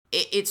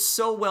it's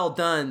so well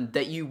done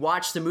that you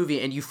watch the movie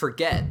and you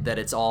forget that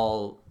it's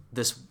all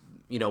this,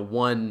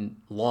 one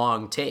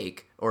long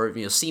take, or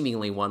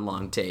seemingly one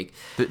long take.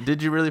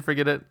 Did you really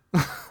forget it?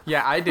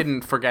 Yeah, I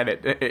didn't forget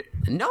it.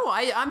 No,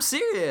 I'm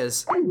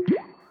serious.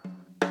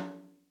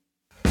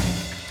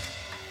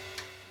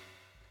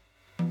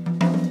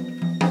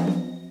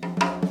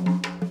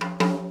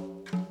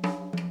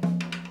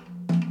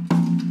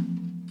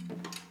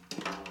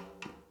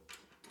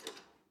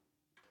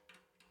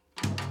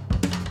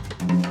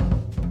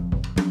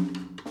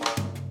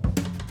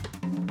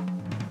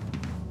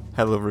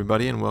 Hello,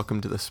 everybody, and welcome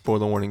to the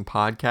Spoiler Warning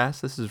Podcast.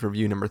 This is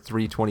review number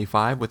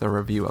 325 with a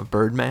review of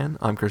Birdman.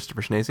 I'm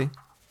Christopher Schnese.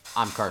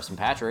 I'm Carson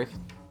Patrick.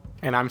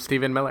 And I'm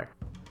Stephen Miller.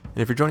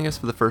 And if you're joining us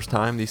for the first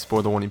time, the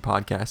Spoiler Warning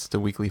Podcast is a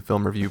weekly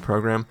film review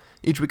program.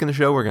 Each week in the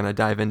show, we're going to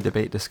dive in,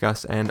 debate,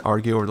 discuss, and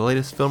argue over the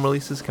latest film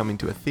releases coming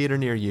to a theater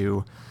near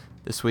you.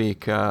 This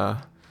week, we're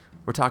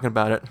talking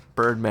about it,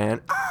 Birdman.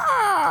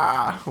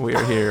 We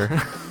are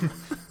here.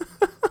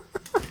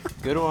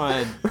 Good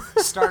one.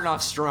 Starting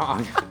off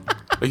strong.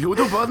 Are you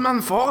the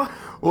Birdman 4?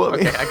 Well,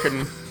 okay, I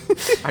couldn't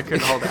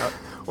hold out.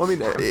 Well, I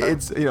mean,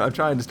 it's, I'm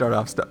trying to start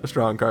off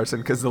strong,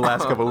 Carson, because the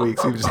last couple of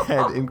weeks we've just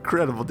had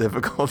incredible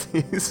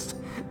difficulties.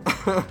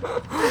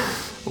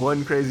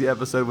 One crazy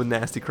episode with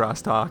nasty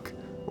crosstalk.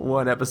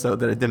 One episode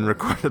that I didn't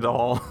record at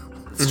all.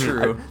 It's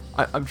true.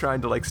 I'm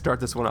trying to, start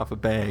this one off a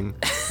bang.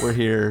 We're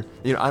here.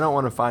 I don't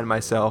want to find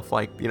myself,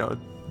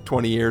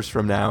 20 years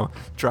from now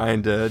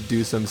trying to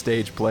do some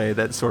stage play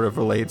that sort of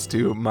relates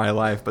to my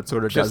life but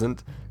sort of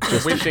doesn't.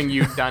 Just wishing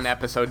you'd done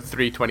episode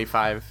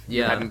 325.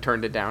 You hadn't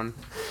turned it down.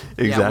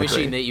 Exactly. Yeah,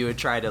 wishing that you would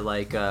try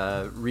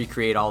to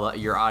recreate all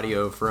your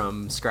audio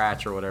from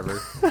scratch or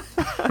whatever.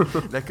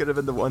 That could have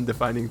been the one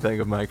defining thing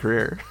of my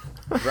career.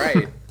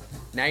 Right.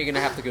 Now you're gonna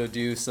have to go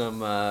do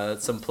some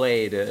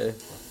play to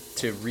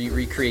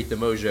recreate the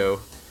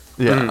mojo.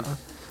 Yeah.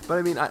 But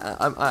I mean,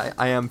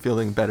 I am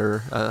feeling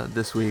better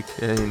this week.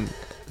 And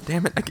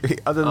damn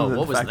it! Other than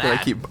the fact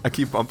that I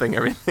keep bumping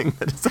everything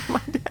that is on my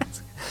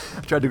desk.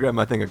 I tried to grab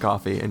my thing of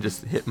coffee and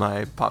just hit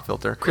my pop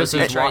filter. Chris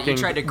is walking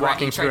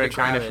through a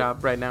China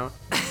shop right now.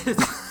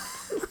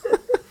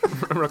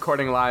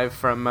 Recording live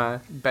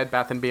from Bed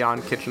Bath &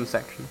 Beyond kitchen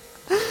section.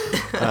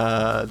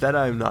 That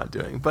I'm not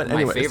doing. But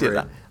anyway,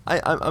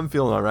 I'm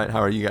feeling all right. How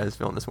are you guys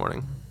feeling this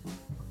morning?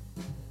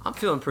 I'm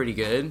feeling pretty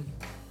good.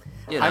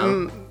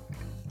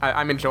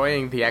 I'm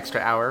enjoying the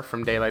extra hour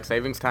from daylight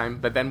savings time,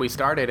 but then we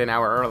started an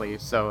hour early,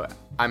 so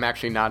I'm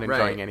actually not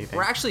enjoying anything.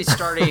 We're actually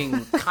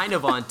starting kind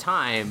of on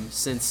time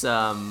since,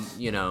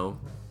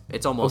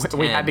 it's almost 10.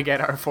 We had to get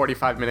our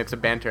 45 minutes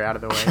of banter out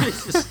of the way.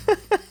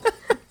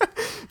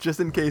 Just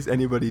in case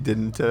anybody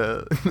didn't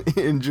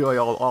enjoy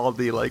all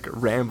the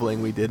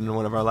rambling we did in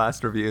one of our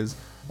last reviews,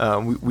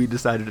 we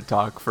decided to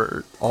talk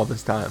for all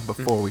this time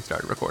before we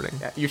started recording.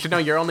 Yeah, you should know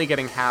you're only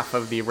getting half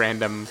of the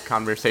random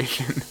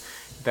conversation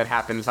that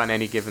happens on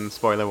any given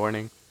spoiler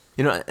warning.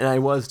 And I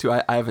was too.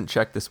 I haven't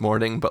checked this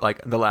morning, but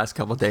the last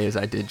couple of days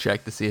I did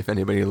check to see if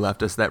anybody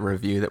left us that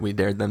review that we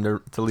dared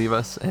them to leave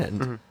us,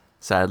 and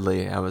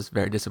sadly I was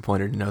very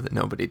disappointed to know that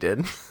nobody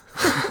did.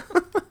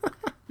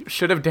 You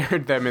should have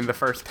dared them in the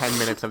first 10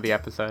 minutes of the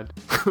episode.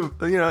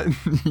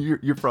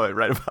 You're probably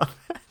right about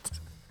that.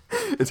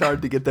 It's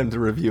hard to get them to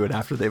review it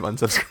after they've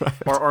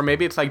unsubscribed. Or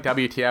maybe it's like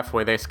WTF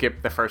where they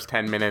skip the first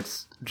 10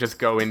 minutes, just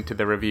go into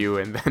the review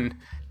and then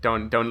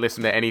don't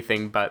listen to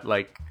anything but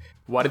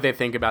what did they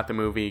think about the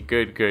movie?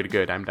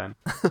 Good, I'm done.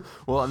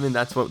 Well, I mean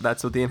that's what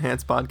the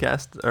enhanced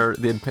podcast or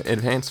the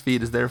enhanced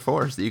feed is there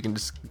for, so you can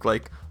just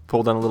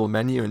pull down a little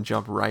menu and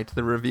jump right to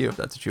the review if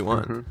that's what you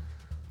want.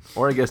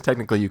 Or I guess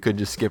technically you could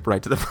just skip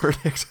right to the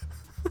verdict.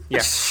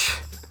 Yes.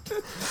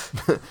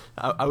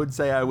 I would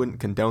say I wouldn't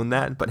condone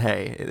that, but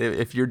hey,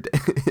 if you're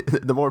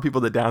the more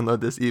people that download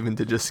this, even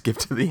to just skip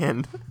to the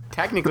end.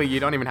 Technically, you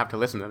don't even have to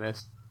listen to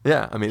this.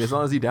 Yeah, I mean, as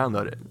long as you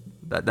download it,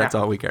 that's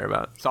all we care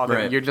about. It's all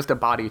right. You're just a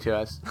body to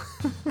us.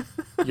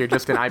 You're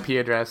just an IP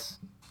address.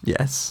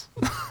 Yes.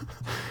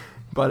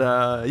 But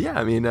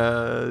I mean,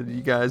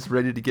 you guys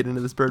ready to get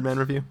into this Birdman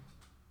review?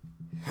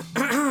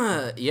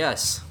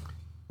 Yes.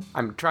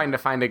 I'm trying to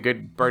find a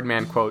good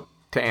Birdman quote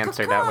to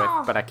answer that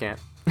with, but I can't.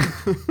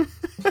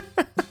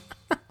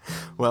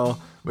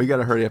 Well, we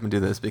gotta hurry up and do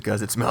this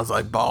because it smells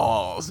like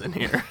balls in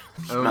here.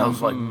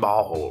 Smells like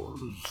balls.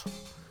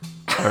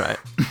 All right.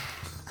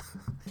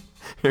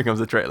 Here comes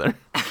the trailer.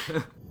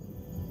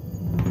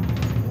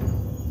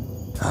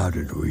 How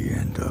did we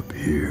end up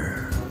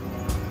here?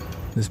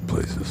 This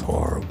place is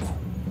horrible.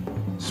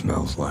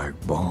 Smells like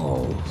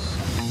balls.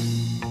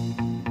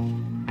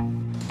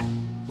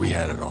 We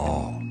had it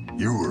all.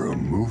 You were a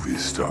movie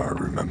star,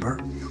 remember?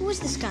 Who was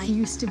this guy? He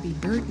used to be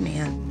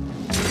Birdman.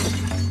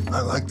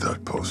 I like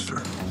that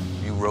poster.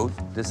 You wrote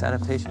this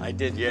adaptation? I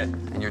did, yeah.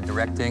 And you're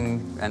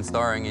directing and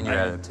starring in your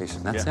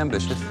adaptation. That's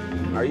ambitious.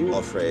 Are you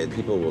afraid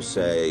people will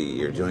say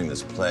you're doing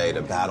this play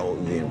to battle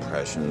the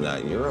impression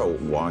that you're a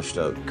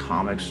washed-up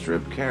comic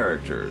strip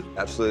character?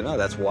 Absolutely not.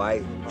 That's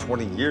why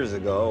 20 years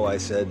ago I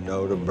said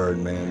no to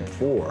Birdman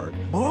 4.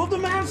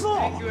 Birdman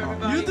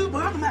 4? You do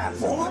Birdman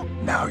 4?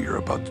 Now you're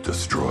about to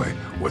destroy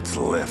what's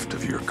left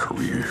of your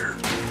career.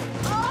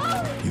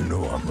 You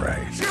know I'm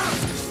right.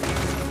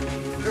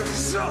 You're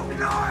so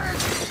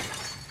nice!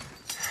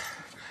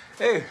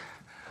 Hey,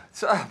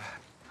 what's up?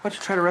 Why don't you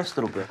try to rest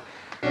a little bit?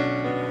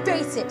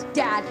 Face it,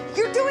 Dad.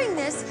 You're doing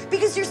this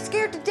because you're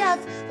scared to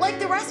death, like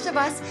the rest of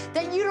us,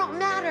 that you don't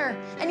matter.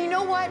 And you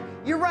know what?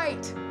 You're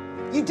right.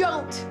 You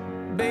don't.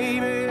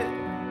 Baby,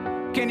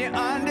 can you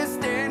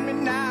understand me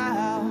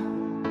now?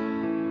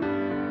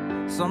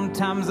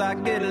 Sometimes I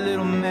get a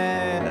little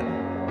mad.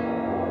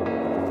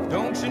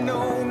 Don't you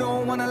know no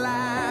one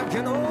alive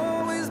can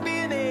always be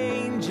an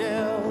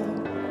angel?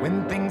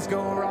 When things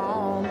go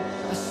wrong,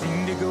 they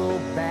seem to go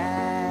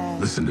bad.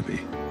 Listen to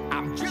me.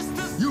 I'm just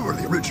a You were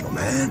the original,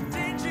 man.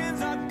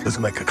 Let's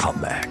make a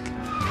comeback.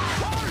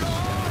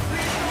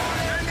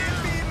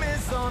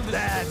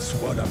 That's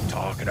what I'm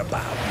talking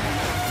about.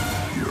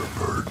 You're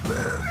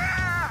Birdman.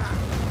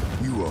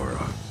 You are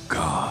a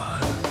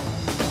god.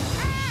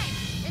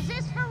 Hey! Is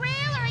this for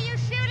real, or are you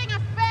shooting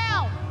a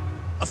film?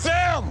 A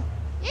film!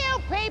 You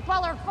people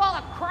are full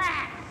of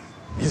crap!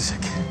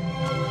 Music.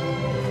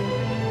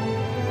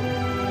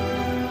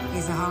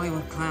 He's a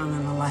Hollywood clown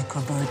in a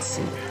lycra bird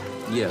suit.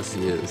 Yes,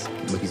 he is.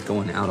 But he's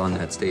going out on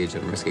that stage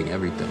and risking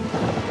everything.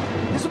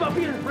 It's about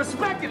being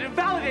respected and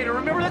validated.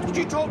 Remember, that's what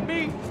you told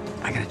me.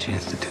 I got a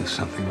chance to do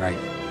something right.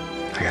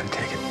 I gotta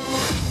take it.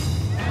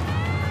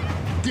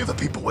 Give the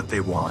people what they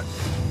want.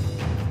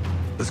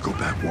 Let's go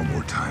back one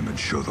more time and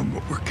show them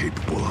what we're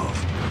capable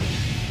of.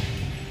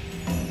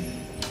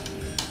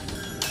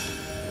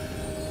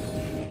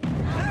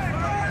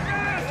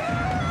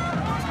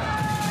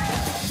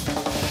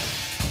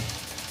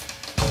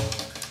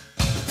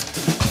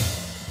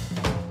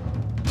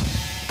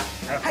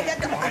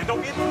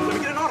 Let me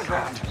get an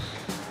autograph.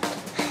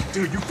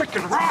 Dude, you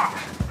freaking rock!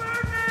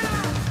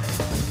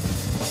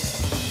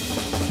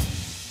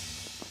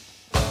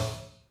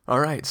 All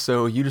right,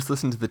 so you just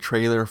listened to the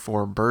trailer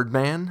for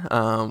Birdman.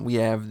 We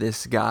have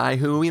this guy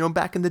who,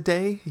 back in the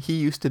day, he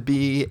used to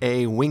be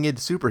a winged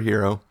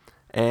superhero,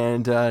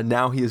 and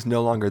now he is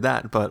no longer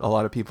that, but a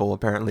lot of people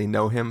apparently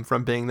know him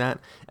from being that,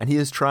 and he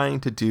is trying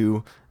to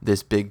do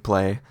this big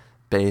play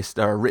based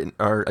or written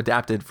or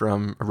adapted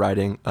from a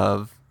writing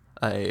of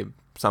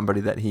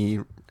somebody that he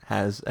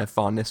has a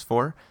fondness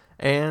for,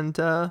 and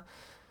a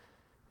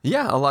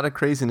lot of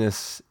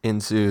craziness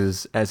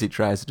ensues as he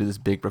tries to do this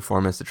big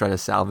performance to try to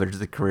salvage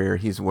the career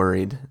he's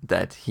worried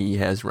that he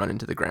has run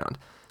into the ground.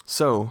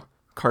 So,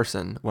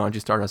 Carson, why don't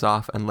you start us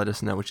off and let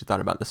us know what you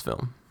thought about this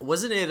film?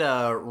 Wasn't it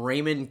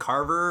Raymond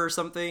Carver or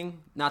something?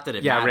 Not that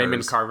it matters.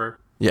 Raymond Carver.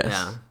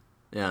 Yes.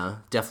 Yeah,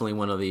 definitely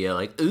one of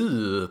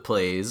the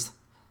plays.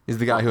 He's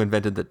the guy who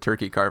invented the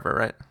turkey carver,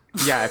 right?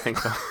 Yeah, I think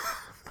so.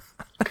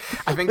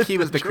 I think he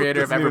was the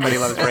creator of Everybody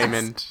Loves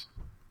Raymond.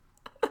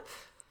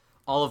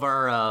 All of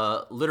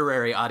our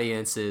literary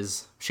audience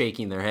is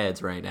shaking their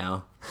heads right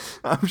now.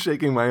 I'm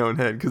shaking my own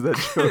head because that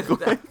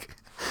joke,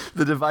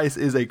 the device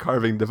is a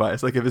carving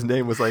device. Like if his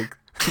name was like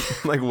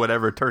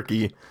whatever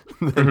turkey,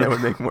 then that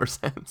would make more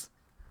sense.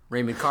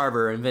 Raymond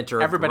Carver, inventor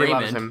of Everybody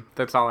Raymond. loves him.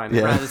 That's all I know.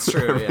 Yeah, right, that's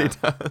true. Everybody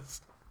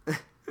does.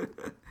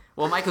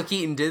 Well, Michael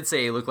Keaton did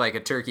say he looked like a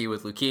turkey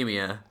with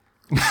leukemia,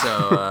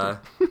 so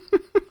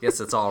guess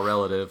it's all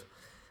relative.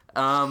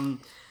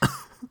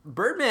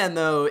 Birdman,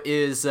 though,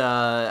 is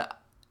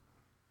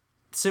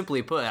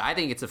simply put, I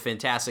think it's a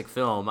fantastic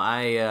film.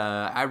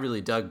 I really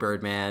dug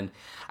Birdman.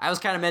 I was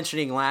kind of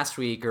mentioning last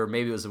week, or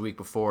maybe it was the week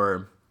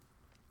before.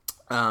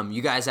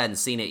 You guys hadn't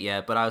seen it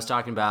yet, but I was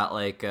talking about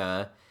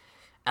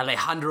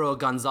Alejandro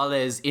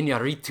Gonzalez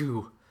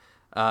Iñárritu,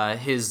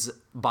 his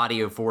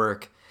body of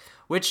work.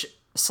 Which,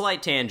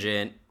 slight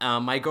tangent.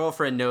 My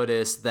girlfriend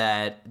noticed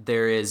that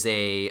there is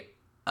a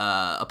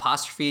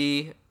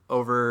apostrophe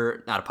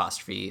over, not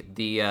apostrophe,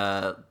 the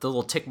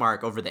little tick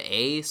mark over the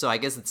A, so I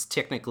guess it's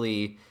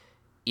technically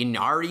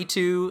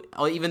Iñárritu,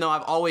 even though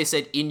I've always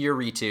said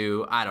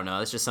Iñárritu. I don't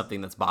know, it's just something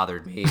that's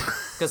bothered me,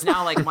 because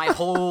now my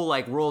whole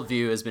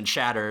worldview has been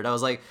shattered. I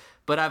was like,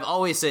 but I've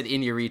always said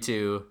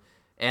Iñárritu,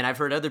 and I've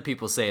heard other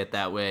people say it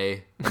that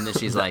way, and then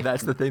she's like,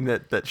 that's the thing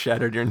that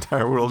shattered your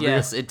entire worldview?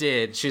 Yes, it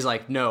did. She's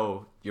like,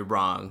 no, you're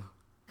wrong.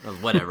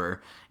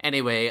 Whatever.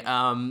 Anyway,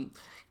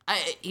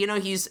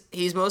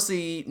 he's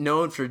mostly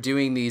known for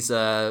doing these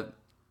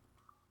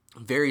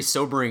very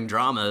sobering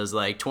dramas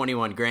like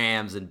 21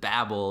 Grams and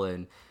Babel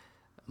and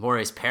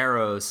Amores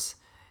Perros,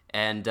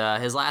 and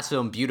his last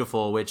film,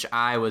 Beautiful, which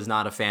I was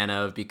not a fan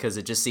of because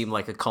it just seemed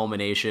like a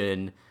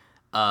culmination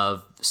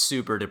of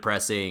super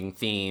depressing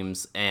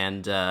themes,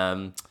 and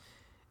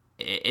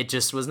it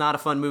just was not a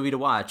fun movie to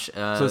watch.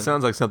 So it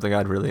sounds like something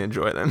I'd really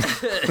enjoy then.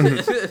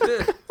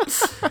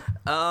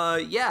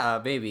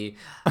 Yeah, maybe.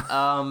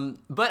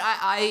 But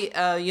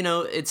I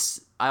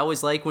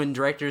always like when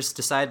directors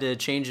decide to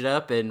change it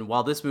up, and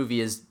while this movie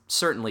is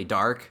certainly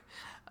dark,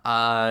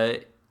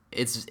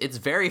 it's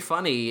very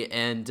funny,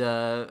 and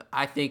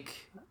I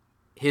think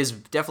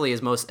definitely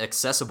his most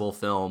accessible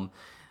film.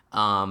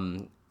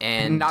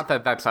 And not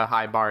that that's a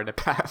high bar to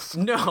pass.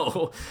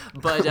 No,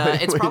 but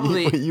it's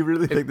probably... You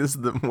really think this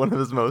is one of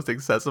his most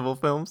accessible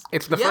films?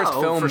 It's the first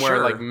film where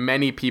sure. like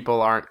many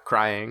people aren't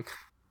crying.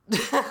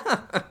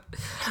 I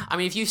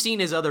mean, if you've seen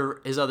his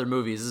other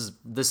movies,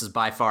 this is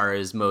by far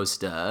his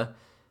most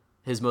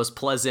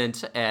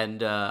pleasant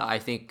and I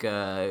think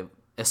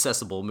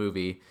accessible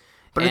movie.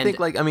 But I think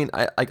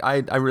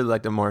I really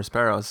like the Morris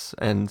Sparrows,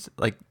 and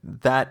like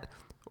that.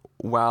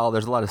 While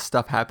there's a lot of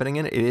stuff happening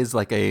in it, it is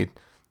like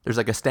there's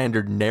like a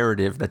standard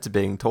narrative that's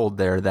being told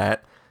there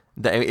that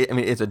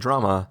it's a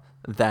drama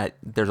that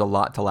there's a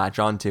lot to latch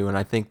onto, and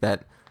I think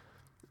that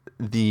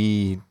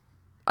there's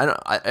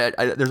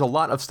a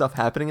lot of stuff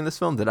happening in this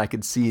film that I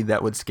could see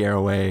that would scare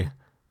away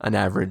an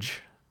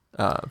average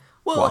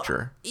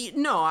watcher.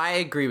 No, I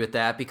agree with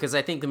that, because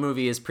I think the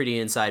movie is pretty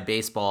inside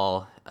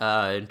baseball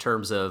in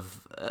terms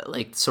of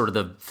like sort of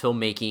the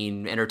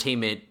filmmaking,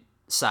 entertainment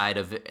side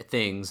of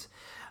things.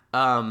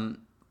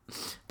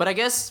 But I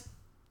guess,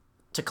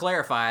 to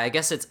clarify, I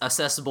guess it's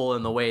accessible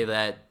in the way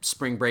that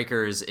Spring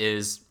Breakers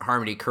is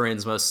Harmony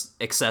Korine's most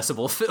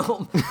accessible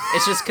film.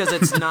 It's just because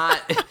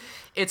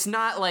it's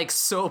not like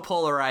so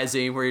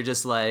polarizing where you're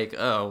just like,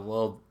 oh,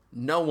 well,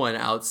 no one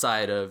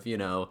outside of,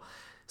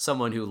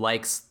 someone who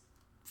likes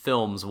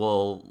films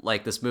will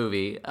like this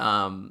movie.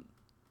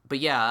 But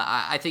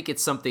yeah, I think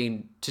it's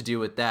something to do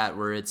with that,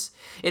 where it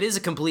is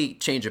a complete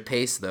change of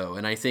pace, though.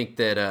 And I think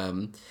that,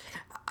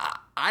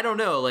 I don't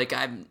know, like,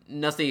 I'm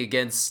nothing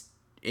against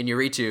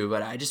Iñárritu,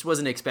 but I just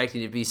wasn't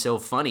expecting it to be so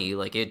funny.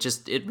 Like, it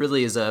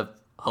really is a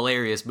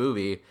hilarious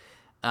movie.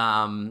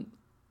 And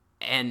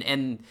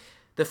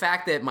the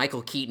fact that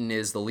Michael Keaton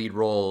is the lead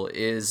role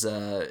is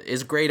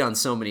great on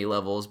so many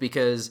levels,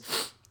 because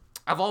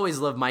I've always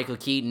loved Michael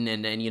Keaton,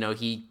 and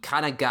he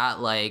kind of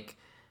got like,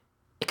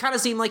 it kind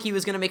of seemed like he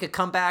was going to make a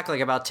comeback like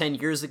about 10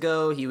 years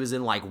ago. He was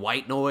in like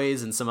White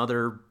Noise and some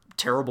other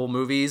terrible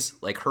movies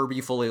like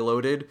Herbie Fully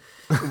Loaded.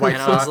 White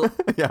Saw.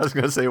 I was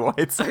going to say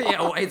White Saw.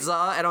 Yeah, White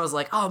Saw. And I was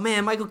like, oh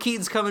man, Michael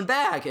Keaton's coming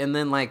back. And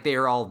then like they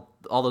were all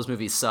those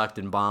movies sucked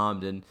and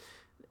bombed, and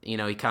he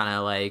kind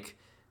of like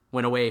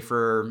went away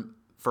for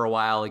a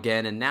while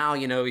again, and now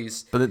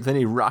he's... But then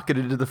he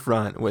rocketed to the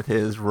front with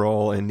his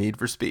role in Need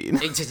for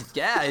Speed.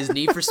 Yeah, his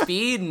Need for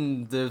Speed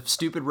and the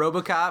stupid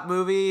RoboCop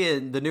movie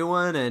and the new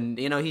one, and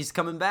he's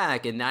coming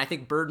back. And I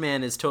think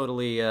Birdman is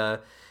totally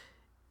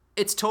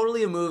it's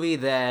totally a movie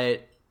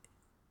that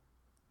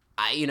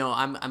I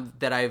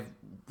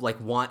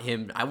want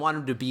him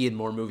to be in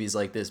more movies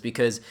like this,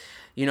 because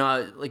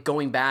like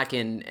going back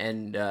and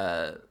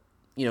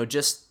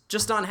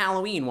just on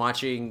Halloween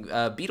watching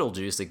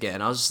Beetlejuice again,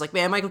 I was just like,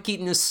 man, Michael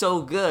Keaton is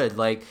so good.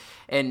 Like,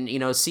 and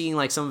seeing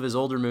like some of his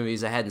older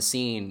movies I hadn't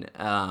seen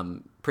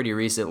pretty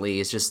recently,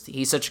 it's just,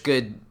 he's such a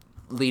good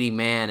leading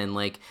man, and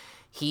like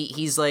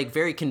he's like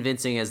very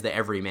convincing as the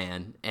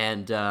everyman.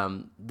 And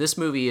this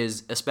movie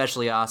is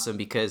especially awesome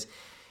because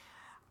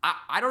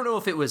I don't know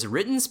if it was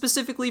written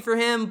specifically for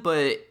him,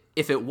 but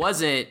if it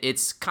wasn't,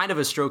 it's kind of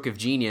a stroke of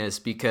genius,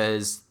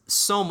 because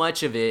so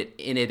much of it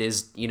in it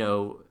is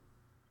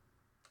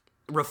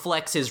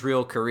reflects his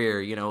real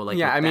career, like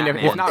yeah, I mean,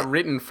 Batman. if it's not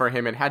written for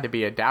him, it had to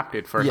be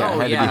adapted for him.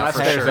 Unless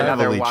for there's sure.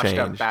 another washed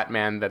up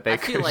Batman that they I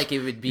feel like it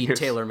would be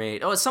tailor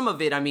made. Oh, some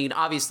of it, I mean,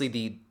 obviously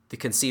the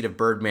conceit of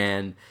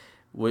Birdman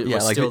was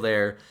like still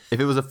there.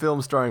 If it was a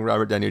film starring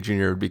Robert Downey Jr.,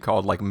 it would be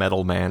called like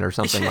Metal Man or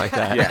something like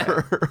that.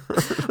 Yeah.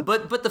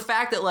 But the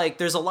fact that like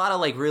there's a lot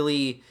of like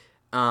really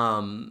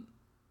I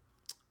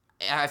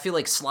feel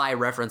like sly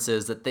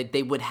references that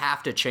they would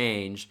have to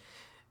change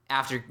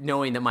after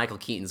knowing that Michael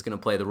Keaton's going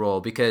to play the role,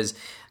 because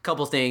a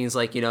couple things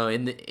like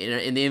in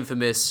the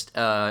infamous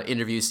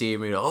interview scene,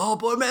 oh,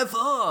 Birdman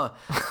 4,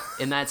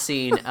 in that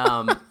scene,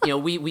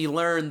 we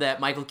learned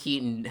that Michael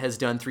Keaton has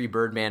done 3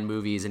 Birdman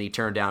movies and he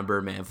turned down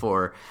Birdman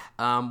 4,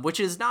 which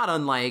is not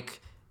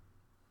unlike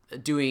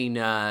doing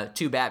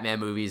 2 Batman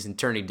movies and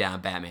turning down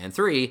Batman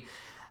 3.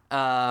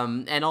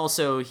 And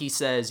also he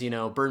says,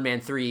 Birdman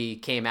 3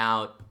 came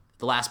out,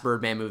 the last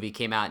Birdman movie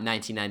came out in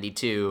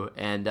 1992,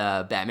 and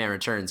Batman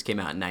Returns came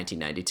out in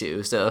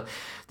 1992. So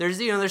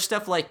there's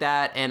stuff like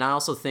that, and I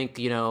also think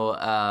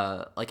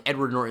like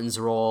Edward Norton's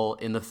role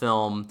in the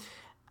film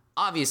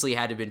obviously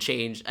had to have been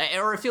changed,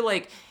 or I feel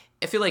like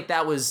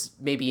that was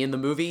maybe in the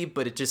movie,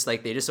 but it just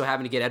like they just so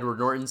happened to get Edward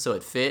Norton, so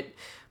it fit.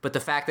 But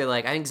the fact that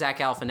like I think Zach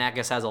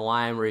Galifianakis has a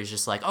line where he's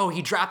just like, oh,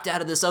 he dropped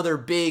out of this other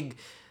big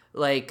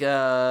like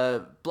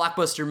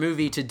blockbuster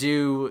movie to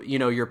do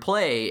your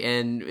play,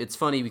 and it's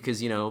funny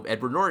because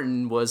Edward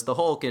Norton was the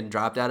Hulk and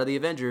dropped out of the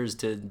Avengers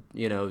to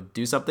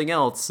do something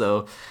else.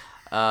 So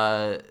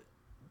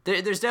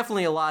there's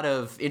definitely a lot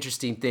of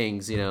interesting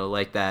things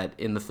like that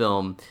in the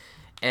film,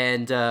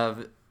 and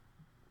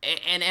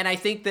I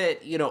think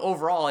that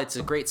overall it's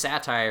a great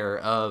satire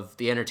of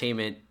the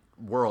entertainment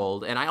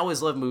world, and I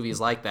always love movies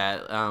like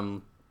that.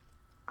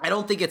 I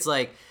don't think it's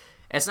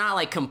not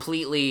like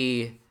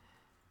completely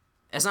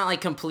it's not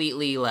like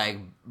completely like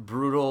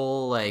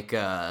brutal, like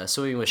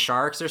swimming with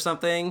sharks or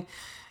something,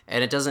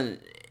 and it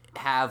doesn't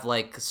have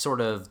like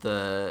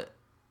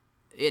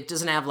it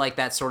doesn't have like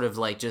that sort of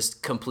like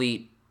just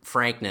complete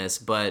frankness,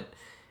 but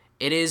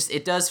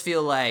it does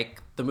feel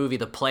like the movie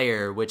The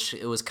Player, which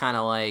it was kind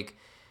of like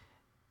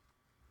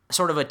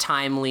sort of a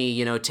timely,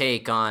 you know,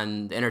 take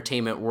on the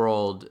entertainment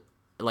world,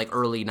 like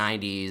early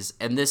 90s.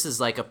 And this is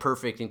like a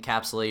perfect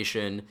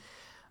encapsulation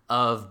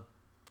of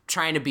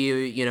trying to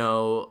be, you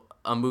know,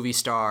 a movie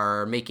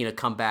star making a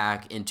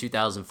comeback in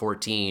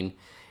 2014.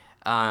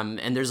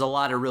 And there's a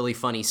lot of really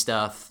funny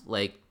stuff,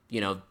 like,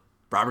 you know,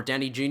 Robert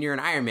Downey Jr. and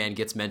Iron Man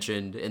gets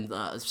mentioned and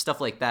stuff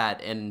like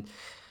that. And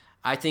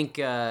I think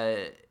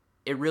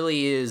it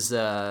really is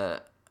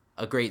a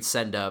great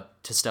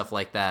send-up to stuff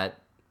like that.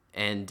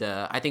 And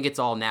I think it's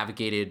all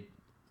navigated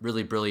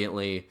really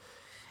brilliantly.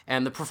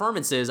 And the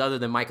performances, other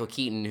than Michael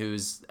Keaton,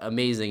 who's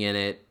amazing in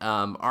it,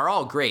 are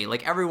all great.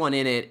 Like, everyone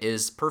in it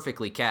is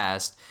perfectly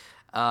cast.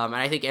 And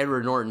I think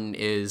Edward Norton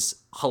is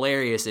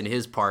hilarious in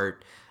his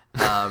part.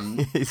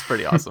 He's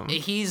pretty awesome.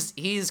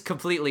 He's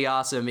completely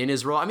awesome in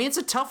his role. I mean, it's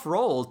a tough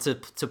role to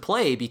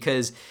play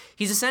because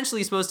he's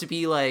essentially supposed to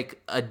be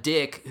like a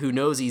dick who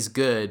knows he's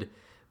good,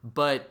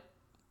 but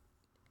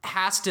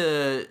has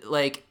to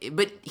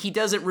but he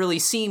doesn't really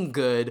seem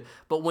good,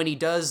 but when he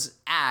does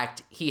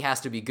act, he has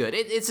to be good.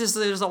 It's just,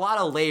 there's a lot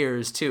of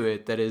layers to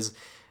it that is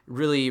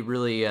really,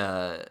 really,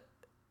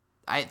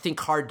 I think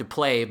hard to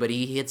play, but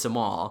he hits them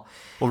all.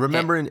 Well,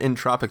 remember in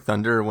Tropic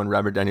Thunder when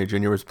Robert Downey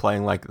Jr. was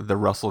playing like the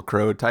Russell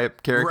Crowe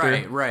type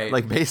character? Right.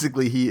 Like,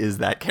 basically he is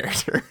that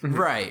character.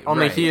 Right.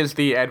 Only he is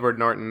the Edward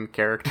Norton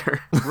character.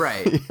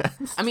 Right.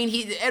 Yes. I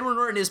mean, Edward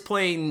Norton is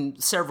playing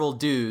several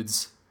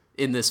dudes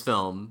in this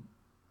film.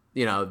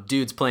 You know,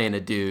 dudes playing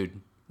a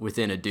dude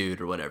within a dude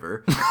or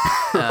whatever.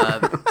 I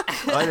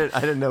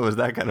didn't know it was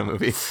that kind of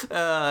movie.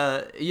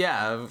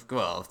 Yeah,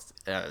 well,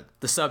 the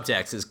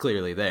subtext is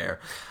clearly there.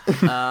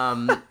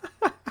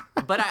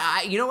 But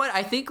I you know what?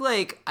 I think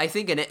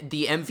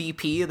the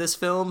MVP of this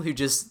film, who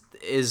just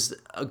is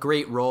a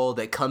great role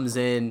that comes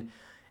in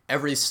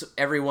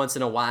every once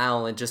in a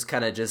while and just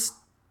kind of just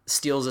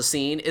steals a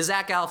scene, is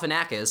Zach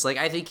Galifianakis. Like,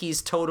 I think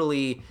he's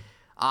totally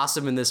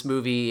awesome in this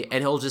movie,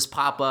 and he'll just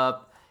pop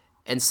up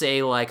and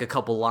say like a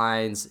couple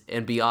lines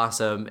and be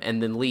awesome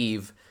and then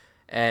leave.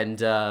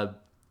 And I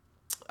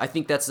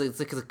think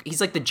he's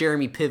like the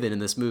Jeremy Piven in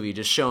this movie,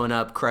 just showing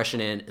up,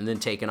 crushing it, and then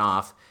taking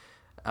off.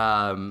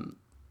 And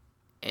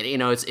you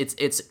know,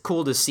 it's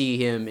cool to see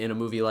him in a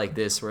movie like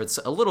this where it's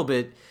a little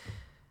bit,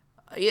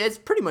 it's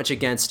pretty much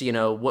against, you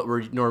know, what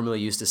we're normally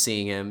used to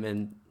seeing him,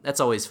 and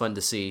that's always fun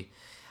to see.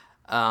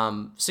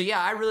 So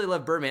yeah, I really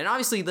love Birdman. And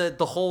obviously the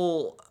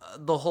whole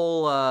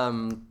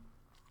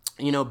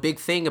you know, big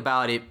thing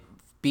about it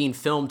being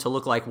filmed to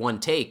look like one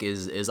take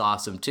is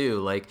awesome too.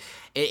 Like,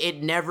 it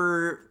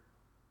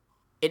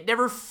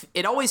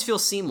always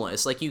feels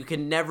seamless. Like, you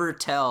can never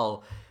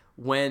tell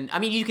when, I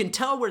mean, you can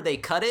tell where they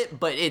cut it,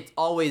 but it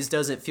always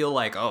doesn't feel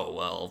like, oh,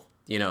 well,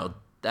 you know,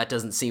 that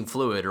doesn't seem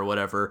fluid or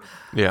whatever.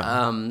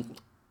 Yeah.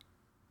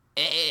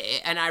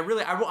 And I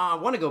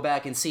want to go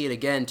back and see it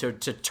again to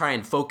try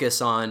and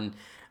focus on,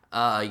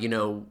 you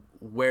know,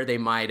 where they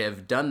might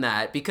have done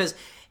that, because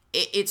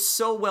it's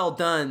so well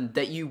done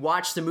that you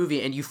watch the movie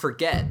and you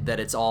forget that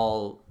it's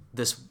all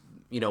this,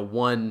 you know,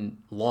 one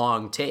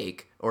long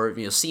take, or,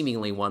 you know,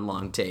 seemingly one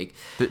long take.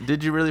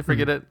 Did you really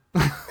forget it?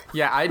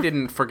 Yeah, I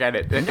didn't forget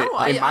it. No,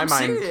 I'm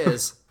mind,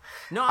 serious.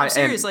 No, I'm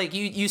serious. Like,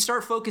 you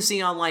start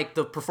focusing on like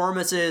the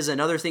performances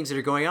and other things that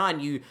are going on.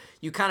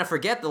 You kind of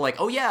forget that, like,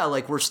 oh yeah,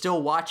 like we're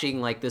still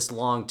watching like this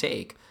long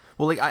take.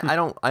 Well, like I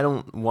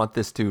don't want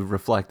this to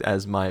reflect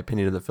as my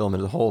opinion of the film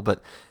as a whole,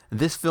 but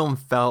this film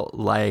felt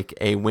like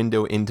a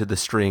window into the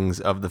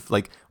strings of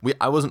the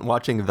I wasn't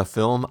watching the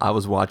film, I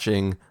was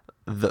watching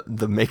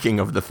the making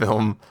of the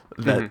film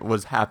that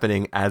was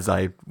happening as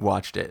I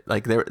watched it.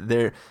 Like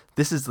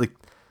this is like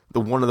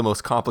one of the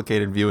most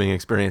complicated viewing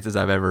experiences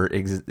I've ever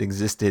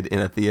existed in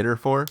a theater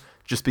for,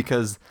 just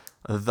because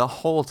the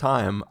whole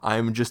time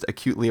I'm just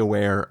acutely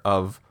aware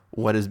of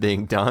what is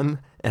being done,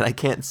 and I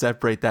can't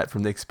separate that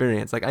from the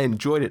experience. Like, I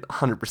enjoyed it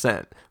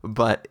 100%,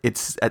 but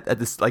it's at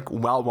this, like,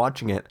 while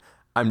watching it,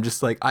 I'm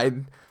just like, I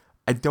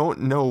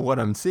don't know what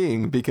I'm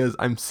seeing, because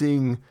I'm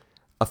seeing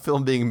a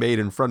film being made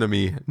in front of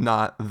me,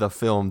 not the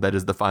film that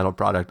is the final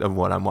product of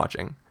what I'm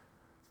watching.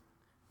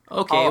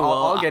 Okay,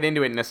 I'll get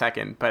into it in a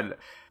second, but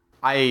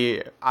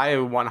I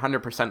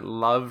 100%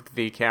 loved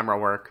the camera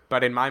work,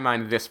 but in my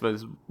mind, this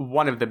was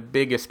one of the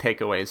biggest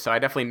takeaways, so I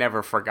definitely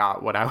never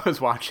forgot what I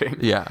was watching.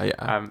 Yeah.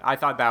 I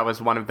thought that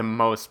was one of the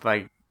most,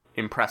 like,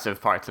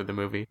 impressive parts of the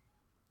movie.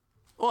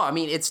 Well, I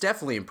mean, it's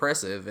definitely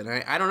impressive, and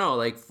I don't know,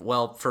 like,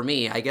 well, for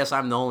me, I guess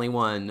I'm the only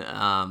one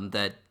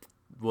that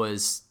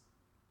was,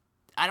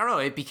 I don't know,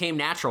 it became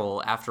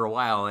natural after a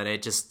while, and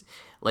it just,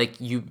 like,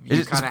 you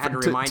kind of had to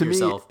remind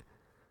yourself.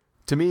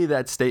 To me,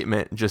 that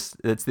statement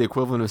it's the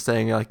equivalent of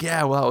saying, like,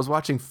 yeah, well, I was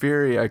watching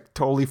Fury, I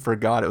totally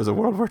forgot it was a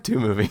World War II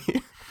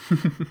movie.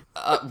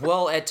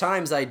 Well, at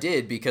times I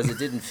did, because it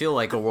didn't feel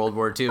like a World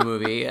War II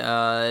movie.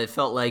 It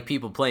felt like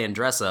people playing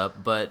dress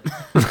up, but...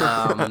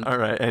 All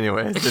right,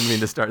 anyway, didn't mean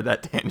to start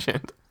that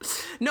tangent.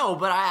 No,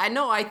 but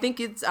I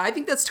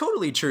think that's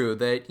totally true,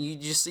 that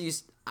you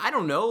I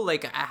don't know,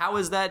 like, how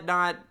is that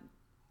not...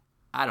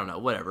 I don't know,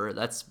 whatever,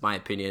 that's my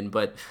opinion,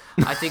 but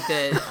I think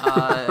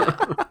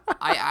that,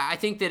 I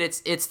think that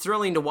it's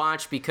thrilling to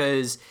watch,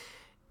 because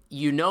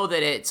you know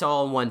that it's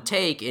all in one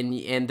take,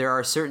 and there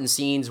are certain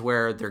scenes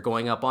where they're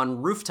going up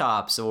on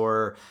rooftops,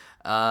 or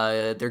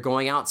they're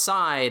going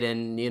outside,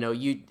 and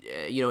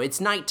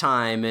it's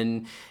nighttime,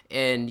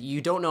 and you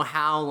don't know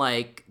how,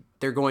 like,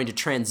 they're going to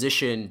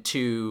transition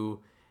to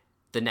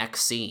the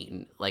next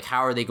scene. Like,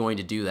 how are they going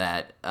to do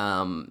that?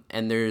 And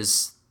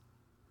there's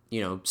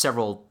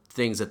several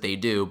things that they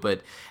do,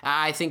 but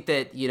I think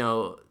that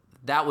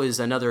that was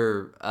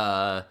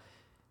another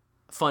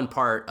fun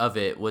part of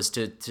it, was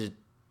to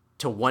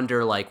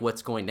wonder, like,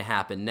 what's going to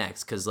happen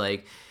next, because,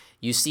 like,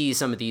 you see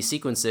some of these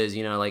sequences,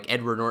 like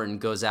Edward Norton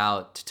goes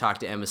out to talk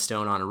to Emma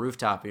Stone on a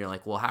rooftop, and you're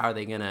like, well, how are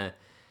they gonna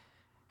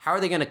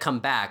come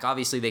back?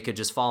 Obviously they could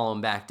just follow him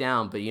back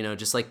down, but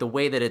just like the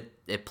way that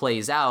it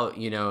plays out,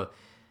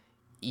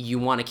 you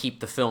want to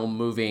keep the film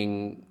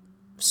moving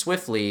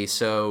swiftly,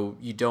 so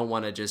you don't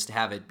want to just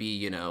have it be,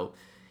 you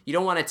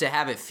don't want it to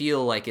have it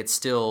feel like it's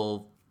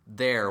still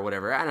there or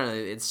whatever. I don't know,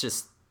 it's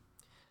just,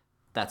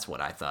 that's what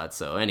I thought.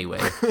 So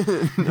anyway.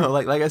 No,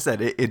 like I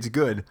said, it's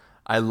good.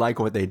 I like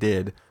what they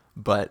did,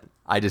 but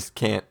I just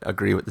can't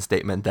agree with the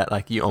statement that,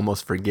 like, you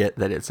almost forget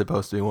that it's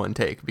supposed to be one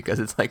take, because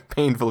it's, like,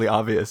 painfully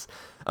obvious,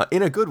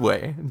 in a good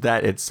way,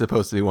 that it's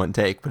supposed to be one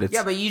take. But it's...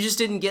 Yeah, but you just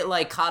didn't get,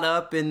 like, caught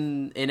up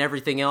in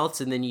everything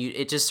else, and then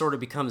it just sort of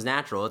becomes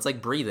natural. It's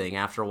like breathing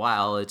after a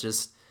while. It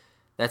just,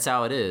 that's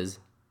how it is.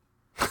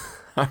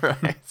 All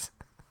right.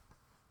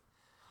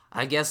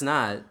 I guess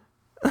not.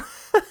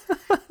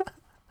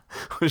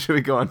 Should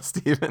we go on,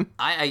 Steven?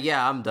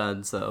 Yeah, I'm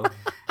done, so.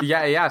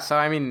 Yeah, so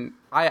I mean,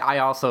 I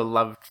also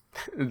loved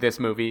this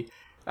movie.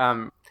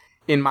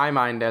 In my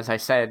mind, as I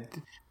said,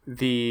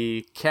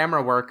 the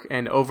camera work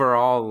and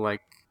overall,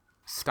 like,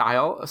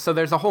 style, so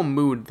there's a whole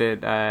mood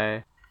that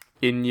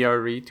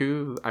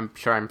Iñárritu, I'm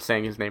sure I'm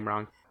saying his name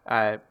wrong,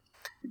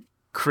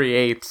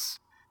 creates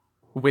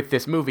with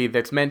this movie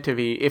that's meant to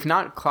be, if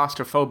not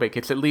claustrophobic,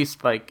 it's at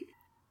least, like,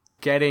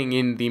 getting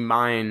in the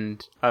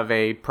mind of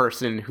a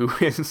person who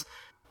is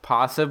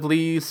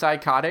possibly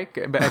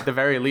psychotic, but at the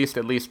very least,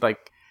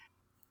 like,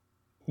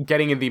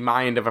 getting in the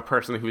mind of a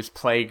person who's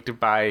plagued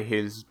by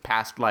his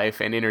past life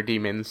and inner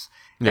demons,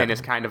 and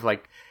is kind of,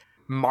 like,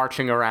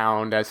 marching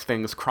around as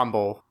things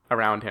crumble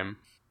around him.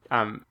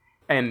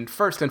 And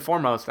first and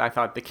foremost, I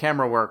thought the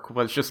camera work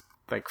was just,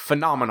 like,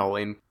 phenomenal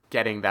in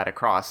getting that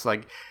across.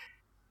 Like,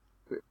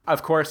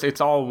 of course, it's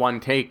all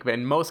one take,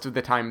 and most of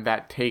the time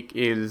that take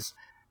is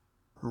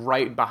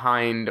right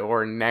behind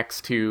or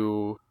next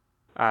to...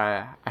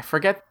 I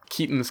forget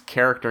Keaton's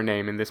character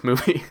name in this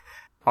movie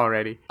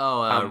already.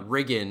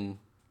 Riggin.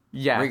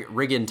 Yeah.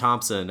 Riggin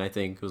Thompson, I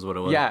think, was what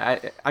it was. Yeah,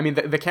 I mean,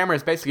 the camera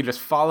is basically just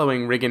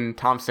following Riggin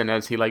Thompson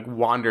as he, like,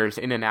 wanders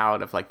in and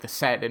out of, like, the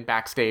set and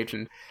backstage,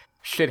 and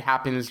shit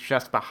happens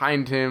just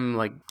behind him,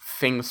 like,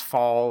 things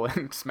fall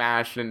and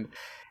smash, and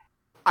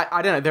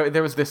I don't know,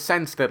 there was this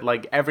sense that,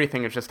 like,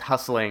 everything is just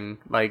hustling,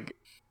 like...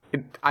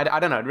 I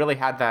don't know, it really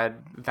had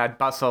that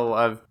bustle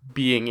of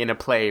being in a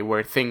play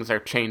where things are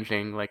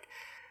changing, like,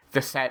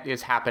 the set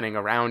is happening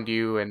around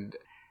you, and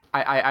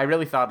I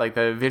really thought, like,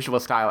 the visual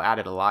style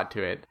added a lot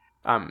to it.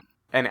 And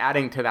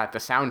adding to that the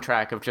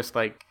soundtrack of just,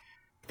 like,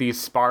 these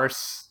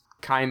sparse,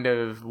 kind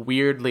of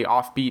weirdly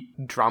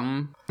offbeat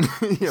drum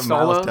solos.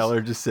 Miles Teller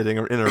just sitting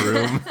in a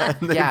room.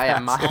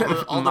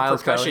 All the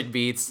percussion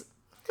beats.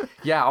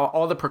 Yeah,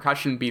 all the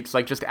percussion beats,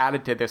 like, just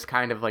added to this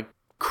kind of, like,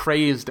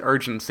 crazed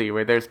urgency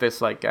where there's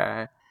this, like,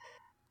 I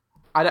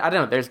don't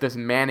know, there's this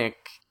manic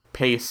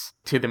pace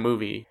to the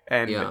movie,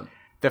 and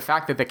the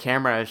fact that the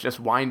camera is just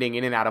winding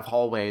in and out of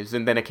hallways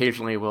and then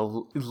occasionally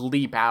will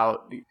leap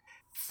out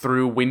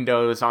through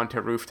windows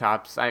onto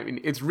rooftops, I mean,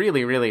 it's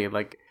really, really,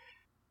 like,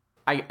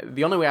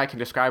 the only way I can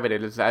describe it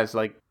is as,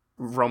 like,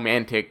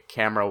 romantic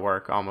camera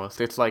work almost.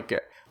 It's like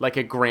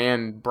a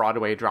grand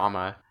Broadway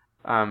drama,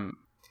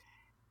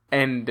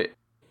 and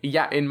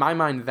yeah, in my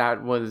mind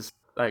that was,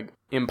 like,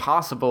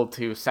 impossible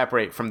to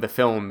separate from the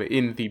film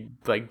in the,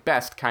 like,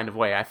 best kind of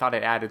way. I thought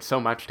it added so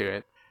much to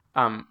it.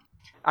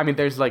 I mean,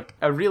 there's, like,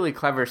 a really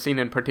clever scene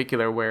in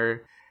particular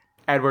where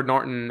Edward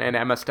Norton and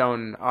Emma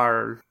Stone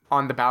are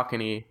on the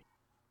balcony,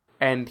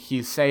 and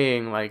he's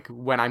saying, like,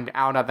 when I'm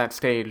out on that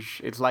stage,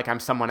 it's like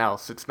I'm someone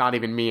else. It's not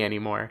even me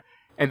anymore.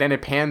 And then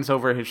it pans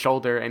over his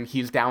shoulder, and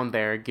he's down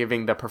there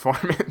giving the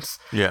performance.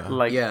 Yeah.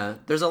 Like, yeah,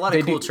 there's a lot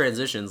of cool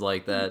transitions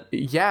like that.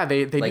 Yeah,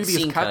 they like do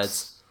these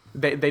cuts.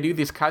 They do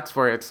these cuts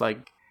where it's,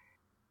 like,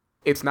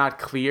 it's not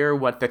clear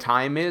what the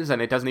time is,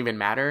 and it doesn't even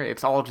matter.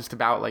 It's all just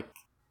about, like,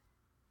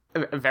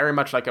 very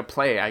much like a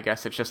play, I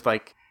guess. It's just,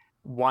 like,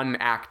 one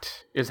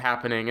act is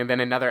happening, and then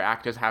another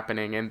act is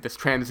happening, and this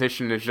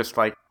transition is just,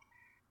 like,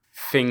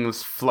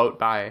 things float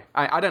by.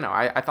 I don't know.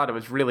 I thought it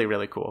was really,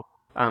 really cool.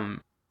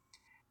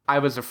 I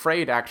was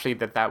afraid actually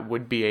that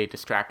would be a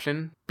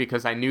distraction,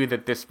 because I knew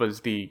that this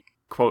was the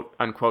quote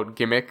unquote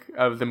gimmick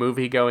of the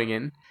movie going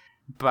in.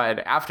 But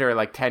after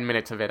like 10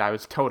 minutes of it, I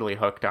was totally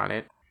hooked on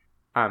it.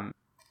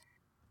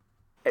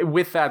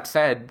 With that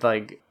said,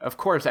 like, of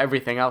course,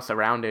 everything else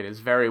around it is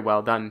very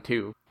well done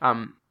too.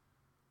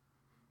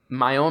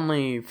 My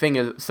only thing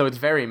is, so it's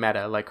very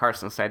meta, like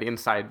Carson said,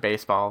 inside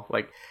baseball.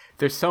 Like,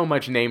 there's so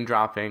much name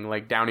dropping,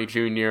 like Downey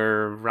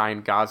Jr.,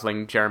 Ryan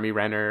Gosling, Jeremy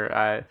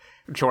Renner,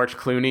 George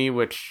Clooney,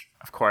 which,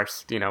 of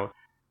course, you know,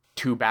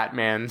 two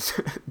Batmans,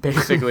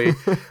 basically.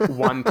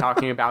 One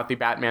talking about the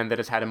Batman that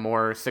has had a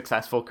more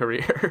successful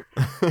career.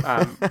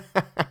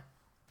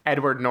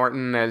 Edward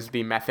Norton as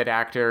the method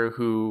actor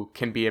who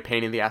can be a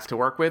pain in the ass to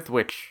work with,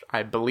 which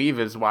I believe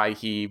is why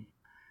he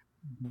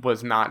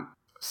was not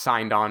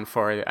signed on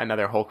for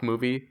another Hulk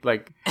movie.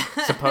 Like,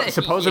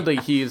 supposedly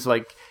he's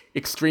like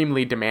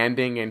extremely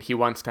demanding and he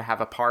wants to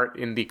have a part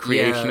in the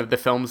creation of the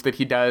films that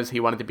he does. He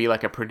wanted to be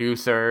like a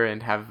producer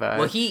and have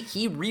well,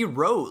 he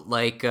rewrote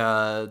like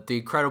the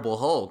Incredible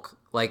Hulk,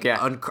 like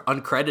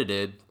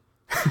uncredited.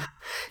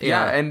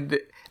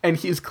 And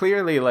he's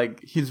clearly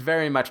like, he's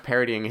very much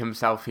parodying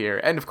himself here,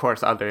 and of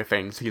course other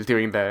things. He's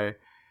doing the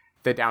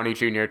Downey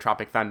Jr.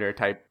 Tropic Thunder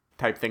type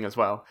thing as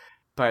well.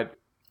 But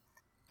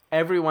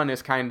everyone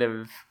is kind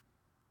of,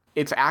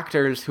 it's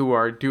actors who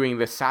are doing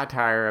this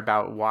satire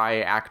about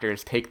why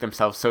actors take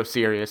themselves so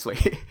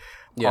seriously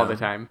all the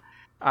time.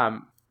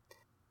 And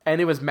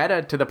it was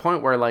meta to the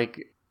point where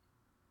like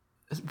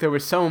there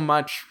was so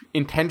much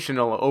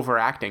intentional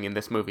overacting in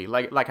this movie.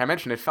 Like I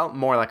mentioned, it felt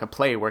more like a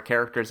play where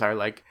characters are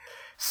like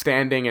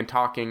standing and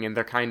talking, and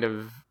they're kind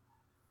of,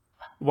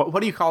 what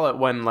do you call it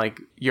when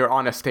like you're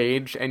on a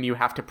stage and you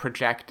have to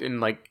project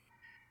and like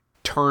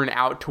turn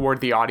out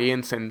toward the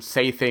audience and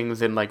say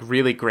things in like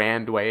really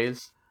grand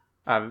ways?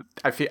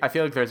 I feel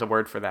like there's a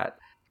word for that.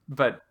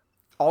 But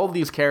all of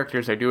these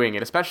characters are doing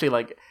it, especially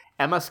like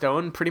Emma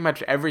Stone. Pretty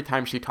much every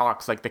time she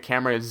talks, like the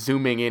camera is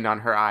zooming in on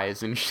her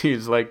eyes and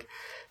she's like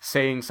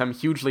saying some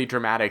hugely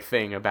dramatic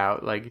thing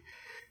about like,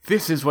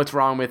 this is what's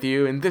wrong with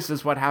you and this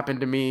is what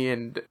happened to me,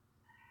 and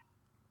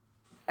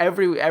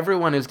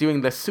everyone is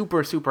doing the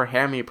super, super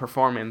hammy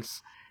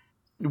performance,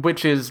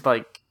 which is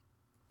like,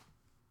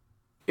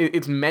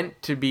 it's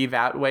meant to be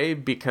that way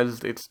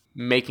because it's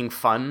making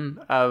fun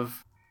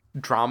of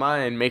drama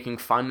and making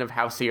fun of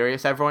how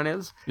serious everyone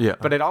is. Yeah.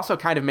 But it also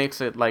kind of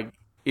makes it like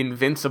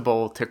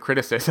invincible to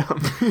criticism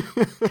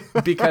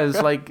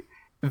because like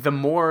the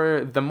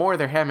more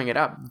they're hamming it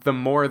up, the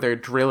more they're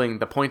drilling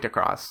the point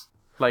across.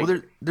 Like,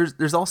 well,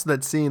 there's also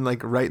that scene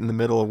like right in the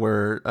middle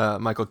where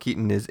Michael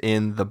Keaton is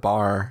in the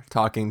bar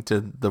talking to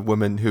the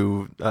woman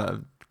who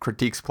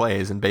critiques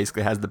plays and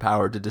basically has the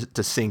power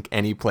to sink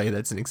any play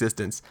that's in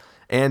existence.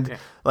 And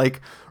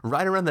like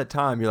right around that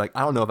time, you're like,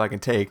 I don't know if I can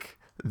take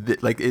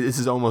like, this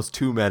is almost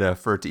too meta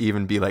for it to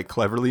even be like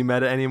cleverly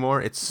meta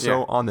anymore. It's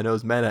so on the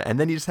nose meta. And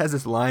then he just has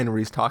this line where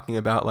he's talking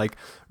about like,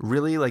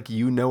 really, like,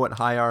 you know what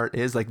high art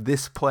is? Like,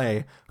 this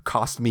play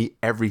cost me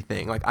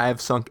everything. Like, I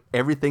have sunk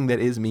everything that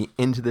is me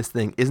into this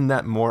thing. Isn't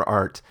that more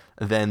art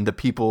than the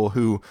people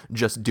who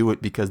just do it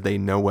because they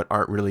know what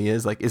art really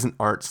is? Like, isn't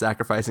art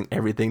sacrificing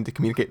everything to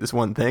communicate this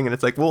one thing? And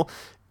it's like, well,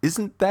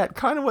 isn't that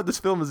kind of what this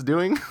film is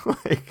doing?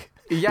 Like,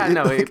 yeah,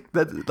 no,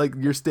 that's like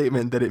your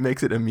statement that it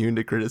makes it immune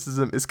to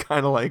criticism is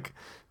kind of like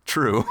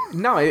true.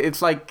 No,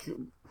 it's like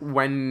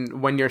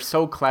when you're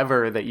so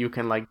clever that you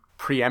can like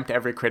preempt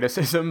every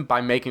criticism by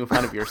making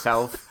fun of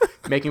yourself,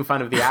 making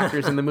fun of the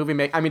actors in the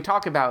movie. I mean,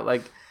 talk about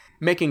like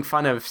making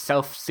fun of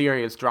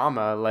self-serious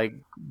drama. Like,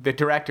 the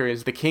director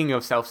is the king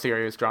of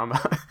self-serious drama.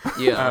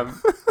 Yeah.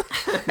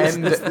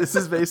 And this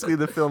is basically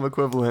the film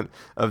equivalent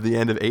of the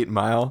end of 8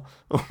 Mile,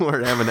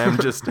 where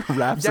Eminem just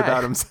raps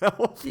about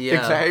himself.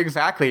 Yeah,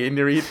 exactly. And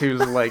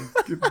Naritu's like,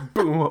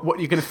 boom, what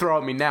are you going to throw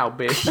at me now,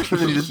 bitch?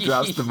 And then he just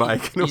drops the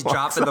mic. He's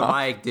dropping the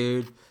mic,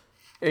 dude.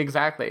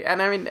 Exactly.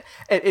 And I mean,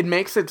 it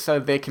makes it so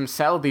they can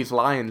sell these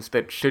lines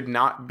that should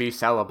not be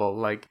sellable.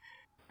 Like,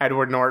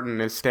 Edward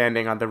Norton is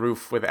standing on the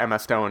roof with Emma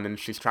Stone, and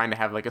she's trying to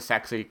have like a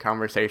sexy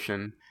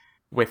conversation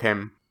with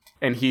him.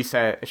 And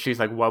she's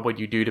like, what would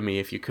you do to me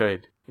if you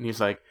could? And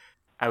he's like,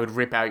 I would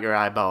rip out your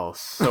eyeballs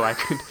so I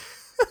could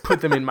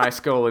put them in my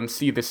skull and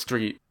see the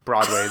street,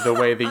 Broadway, the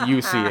way that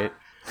you see it.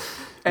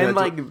 And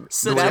like,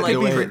 such the like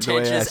way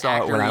pretentious I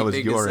saw it when I actor-y was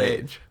thing your to say.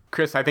 age.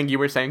 Chris, I think you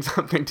were saying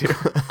something too.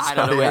 I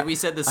don't know. We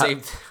said the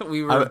same.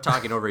 We were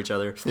talking over each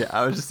other. Yeah,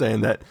 I was just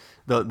saying that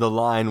the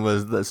line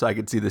was so I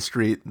could see the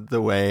street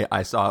the way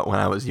I saw it when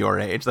I was your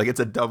age. Like, it's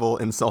a double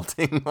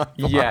insulting line.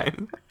 Yeah,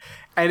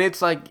 and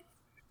it's like,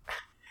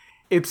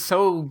 it's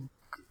so.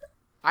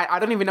 I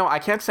don't even know. I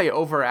can't say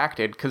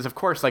overacted because, of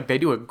course, like, they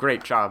do a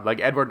great job. Like,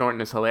 Edward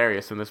Norton is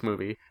hilarious in this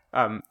movie.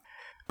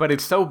 But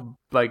it's so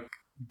like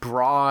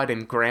broad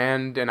and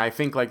grand, and I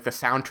think like the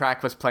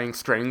soundtrack was playing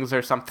strings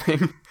or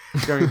something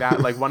during that.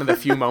 Like, one of the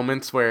few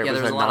moments where it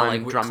was a lot of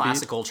like non-drum beat.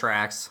 classical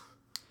tracks.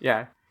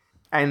 Yeah,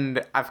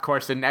 and of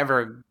course, it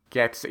never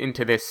gets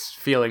into this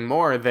feeling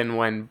more than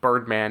when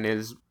Birdman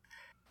is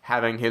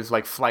having his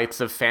like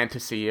flights of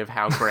fantasy of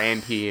how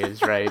grand he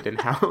is, right, and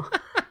how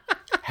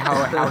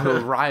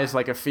he'll rise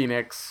like a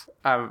phoenix.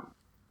 I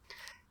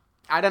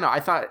don't know. I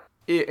thought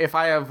if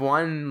I have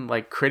one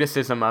like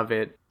criticism of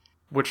it,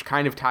 which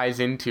kind of ties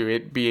into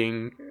it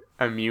being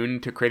immune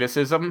to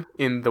criticism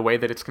in the way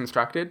that it's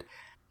constructed,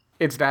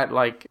 it's that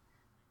like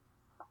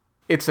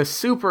it's a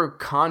super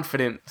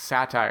confident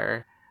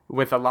satire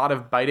with a lot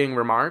of biting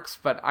remarks,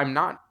 but I'm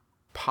not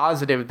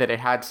positive that it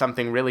had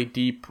something really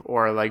deep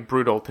or like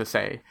brutal to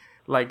say.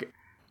 Like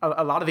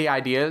a lot of the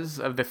ideas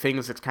of the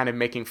things it's kind of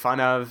making fun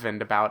of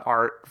and about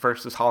art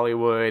versus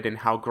Hollywood and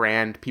how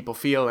grand people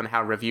feel and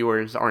how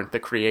reviewers aren't the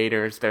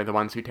creators, they're the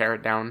ones who tear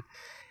it down.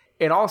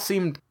 It all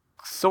seemed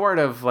sort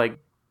of like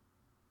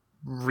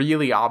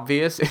really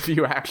obvious if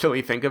you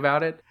actually think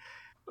about it.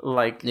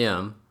 Like,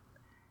 yeah.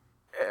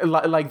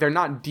 Like they're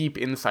not deep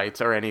insights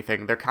or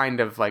anything. They're kind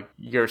of like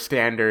your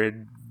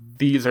standard,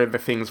 these are the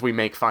things we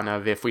make fun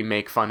of if we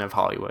make fun of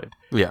Hollywood.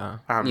 Yeah.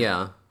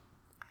 Yeah.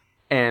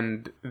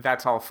 And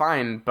that's all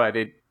fine, but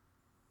it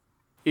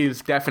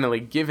is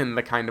definitely given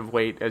the kind of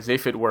weight as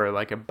if it were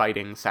like a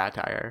biting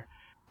satire.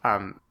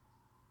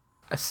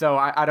 So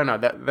I don't know.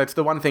 That's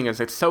the one thing, is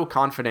it's so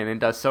confident and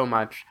does so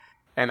much,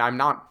 and I'm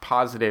not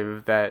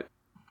positive that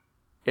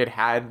it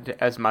had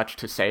as much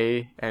to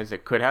say as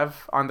it could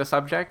have on the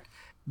subject.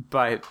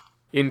 But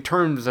in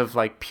terms of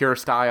like pure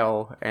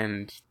style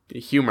and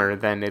humor,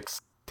 then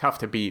it's tough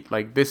to beat.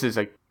 Like, this is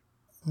a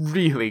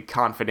really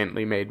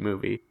confidently made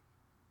movie.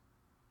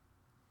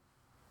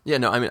 Yeah,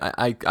 no, I mean,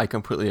 I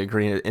completely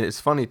agree. And it's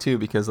funny, too,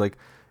 because, like,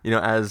 you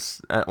know,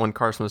 when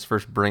Carson was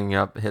first bringing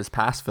up his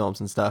past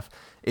films and stuff,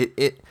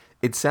 it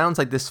sounds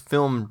like this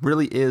film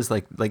really is,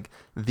 like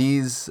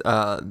these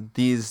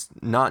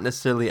not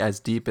necessarily as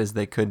deep as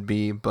they could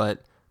be,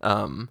 but,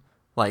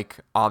 like,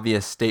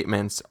 obvious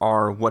statements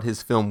are what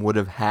his film would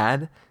have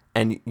had,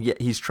 and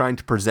yet he's trying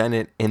to present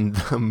it in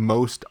the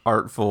most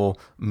artful,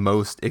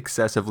 most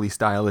excessively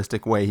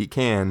stylistic way he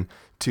can.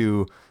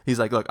 He's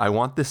like, look, I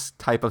want this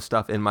type of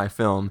stuff in my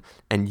film,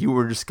 and you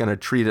were just going to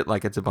treat it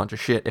like it's a bunch of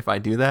shit if I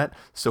do that.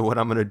 So what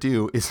I'm going to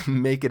do is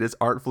make it as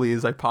artfully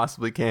as I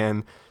possibly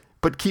can,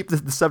 but keep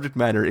the subject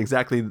matter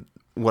exactly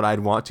what I'd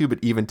want to, but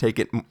even take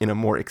it in a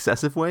more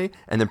excessive way,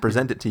 and then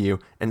present it to you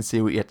and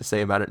see what you have to say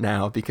about it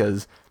now,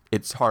 because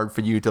it's hard for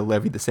you to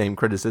levy the same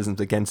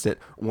criticisms against it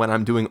when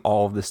I'm doing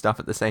all of this stuff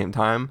at the same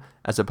time,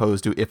 as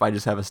opposed to if I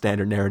just have a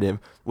standard narrative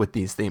with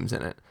these themes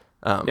in it.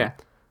 Yeah.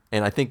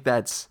 And I think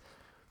that's,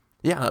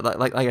 yeah,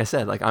 like I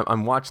said, like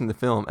I'm watching the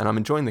film and I'm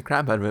enjoying the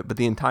crap out of it, but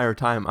the entire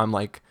time I'm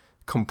like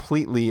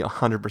completely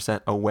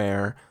 100%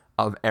 aware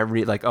of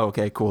every, like, oh,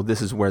 okay, cool,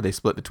 this is where they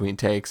split between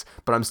takes.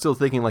 But I'm still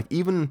thinking, like,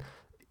 even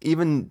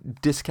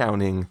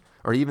discounting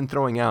or even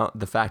throwing out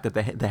the fact that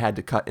they had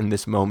to cut in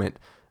this moment,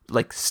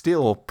 like,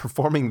 still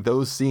performing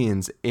those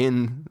scenes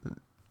in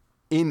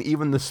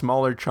even the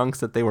smaller chunks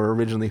that they were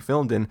originally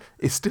filmed in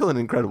is still an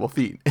incredible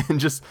feat. And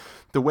just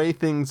the way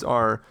things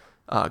are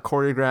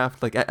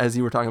choreographed, like as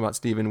you were talking about,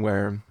 Steven,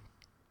 where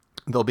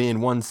they'll be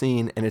in one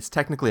scene and it's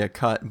technically a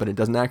cut, but it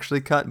doesn't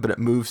actually cut, but it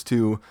moves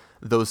to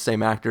those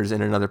same actors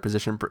in another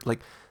position. Like,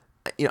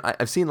 you know,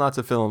 I've seen lots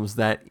of films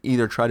that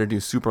either try to do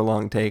super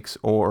long takes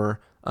or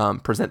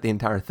present the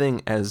entire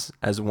thing as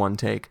one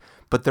take,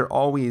 but they're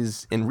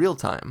always in real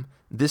time.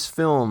 This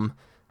film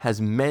has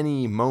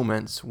many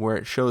moments where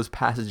it shows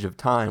passage of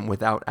time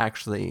without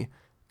actually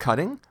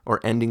cutting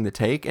or ending the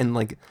take, and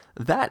like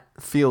that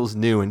feels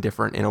new and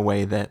different in a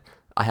way that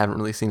I haven't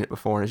really seen it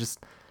before. And it's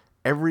just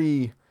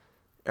every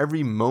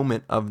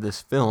moment of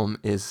this film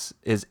is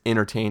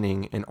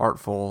entertaining and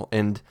artful,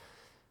 and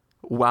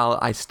while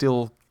I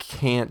still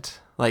can't,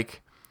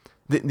 like,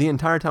 the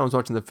entire time I was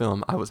watching the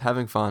film, I was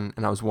having fun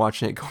and I was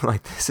watching it going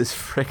like, this is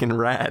freaking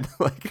rad,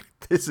 like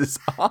this is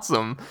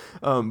awesome,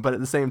 but at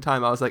the same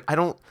time I was like, I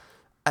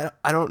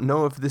don't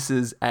know if this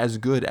is as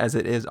good as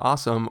it is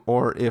awesome,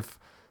 or if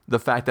the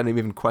fact that I'm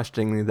even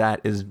questioning that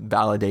is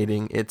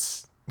validating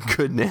its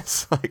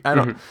goodness. Like, I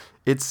don't,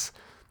 it's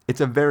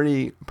a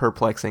very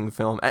perplexing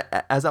film.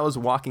 As I was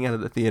walking out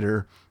of the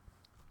theater,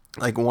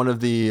 like one of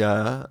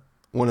the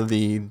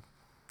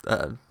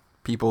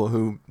people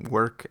who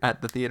work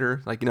at the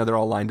theater, like, you know, they're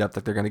all lined up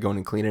that they're going to go in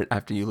and clean it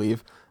after you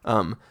leave.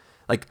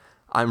 Like,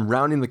 I'm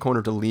rounding the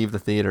corner to leave the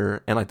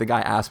theater, and like the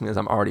guy asked me as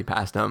I'm already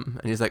past him,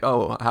 and he's like,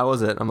 oh, how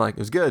was it? I'm like, it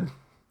was good.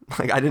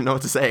 Like, I didn't know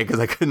what to say because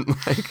I couldn't,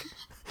 like,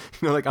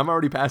 you know, like, I'm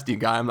already past you,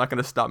 guy. I'm not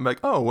going to stop and be like,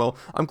 oh, well,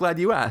 I'm glad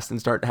you asked, and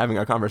start having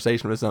a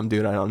conversation with some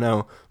dude I don't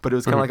know. But it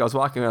was kind of like I was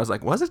walking and I was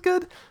like, was it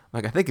good? I'm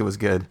like, I think it was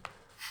good.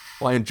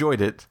 Well, I enjoyed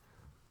it.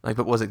 Like,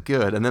 but was it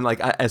good? And then, like,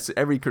 as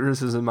every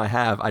criticism I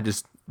have, I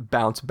just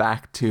bounce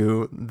back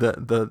to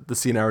the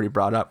scene I already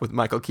brought up with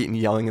Michael Keaton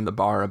yelling in the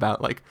bar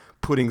about, like,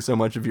 putting so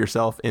much of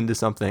yourself into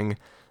something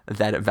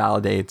that it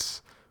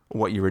validates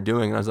what you were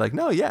doing. And I was like,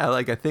 no, yeah,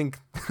 like, I think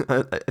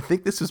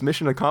this was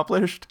mission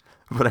accomplished,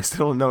 but I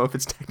still don't know if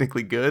it's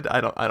technically good.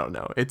 I don't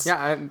know. It's,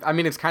 yeah, I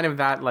mean, it's kind of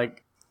that,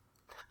 like,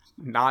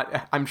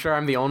 I'm sure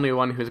I'm the only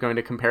one who's going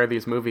to compare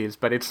these movies,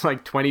 but it's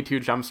like 22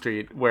 Jump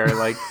Street, where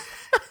like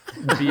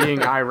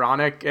being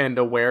ironic and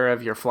aware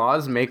of your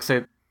flaws makes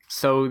it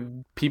so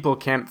people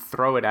can't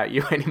throw it at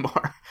you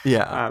anymore.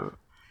 Yeah.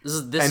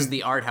 This is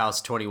the art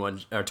house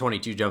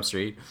 22 Jump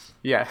Street.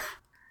 Yeah.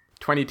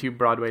 22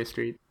 Broadway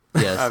Street.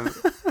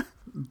 Yes.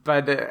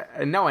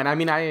 But no, and I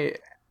mean,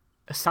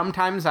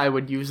 sometimes I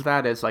would use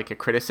that as like a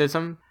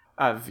criticism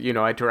of, you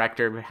know, a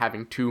director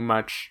having too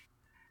much,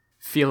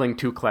 feeling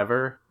too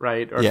clever,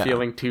 right? Or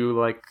feeling too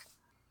like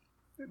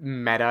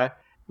meta.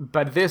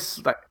 But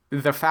this, like,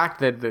 the fact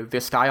that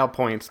the style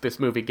points this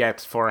movie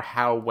gets for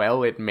how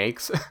well it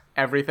makes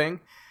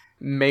everything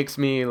makes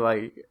me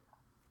like,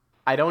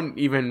 I don't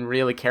even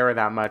really care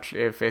that much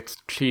if it's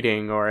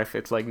cheating or if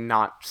it's like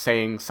not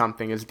saying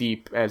something as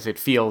deep as it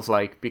feels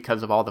like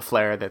because of all the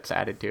flair that's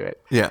added to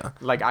it. Yeah.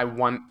 Like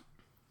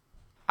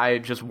I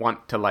just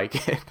want to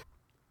like it.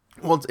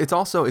 Well,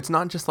 it's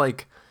not just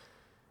like,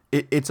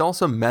 it's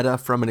also meta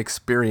from an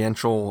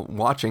experiential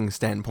watching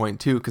standpoint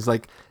too, because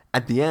like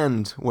at the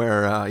end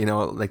where you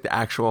know, like the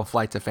actual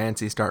flights of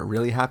fancy start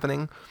really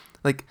happening,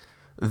 like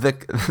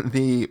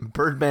the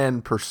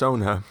Birdman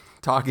persona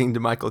talking to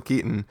Michael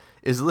Keaton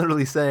is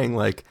literally saying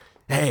like,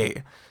 hey,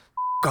 f***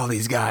 all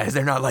these guys,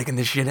 they're not liking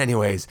this shit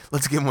anyways,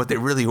 let's give them what they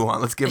really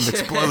want, let's give them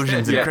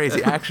explosions and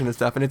crazy action and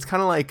stuff. And it's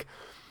kind of like,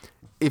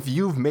 if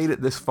you've made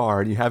it this far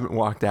and you haven't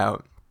walked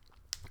out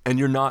and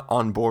you're not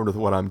on board with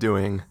what I'm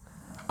doing,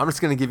 I'm just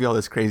going to give you all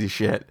this crazy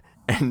shit.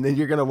 And then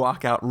you're going to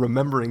walk out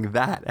remembering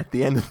that at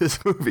the end of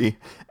this movie.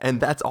 And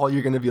that's all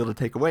you're going to be able to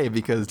take away,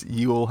 because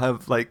you'll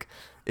have like,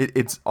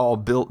 it's all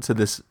built to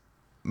this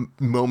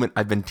moment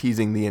I've been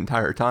teasing the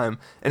entire time.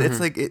 And it's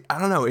like, I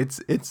don't know,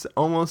 it's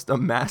almost a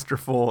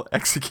masterful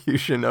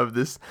execution of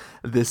this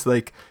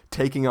like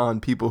taking on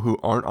people who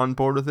aren't on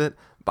board with it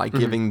by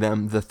giving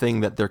them the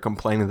thing that they're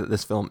complaining that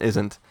this film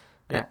isn't.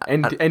 Yeah.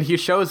 And he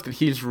shows that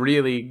he's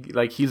really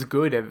like, he's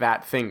good at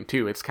that thing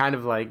too. It's kind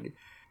of like,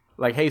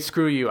 hey,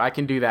 screw you, I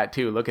can do that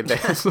too. Look at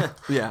this.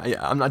 Yeah.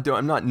 I'm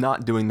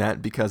not doing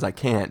that because I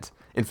can't.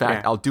 In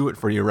fact, I'll do it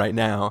for you right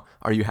now.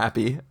 Are you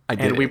happy? I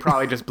did. And we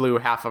probably just blew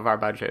half of our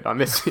budget on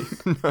this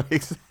scene. No,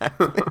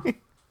 exactly.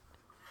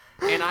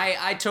 And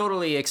I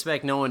totally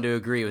expect no one to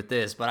agree with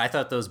this, but I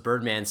thought those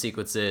Birdman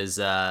sequences,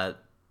 they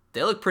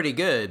look pretty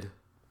good.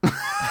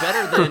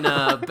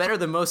 Better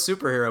than most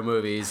superhero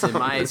movies, in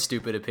my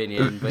stupid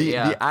opinion. But the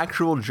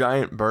actual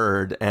giant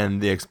bird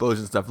and the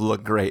explosion stuff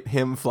look great.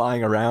 Him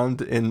flying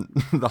around in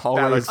the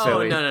hallways.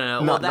 Oh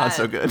no! Not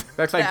so good.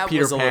 That's like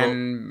Peter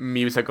Pan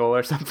musical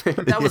or something.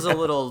 That was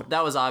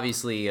that was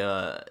obviously,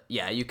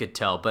 you could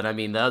tell. But I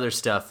mean, the other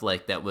stuff,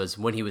 like, that was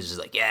when he was just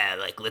like, yeah,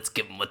 like, let's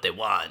give them what they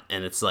want,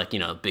 and it's like, you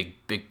know,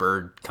 big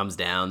bird comes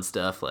down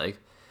stuff. Like,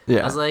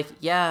 I was like,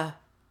 yeah,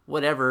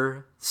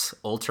 whatever, it's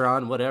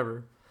Ultron,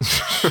 whatever.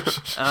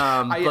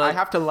 I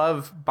have to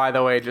love, by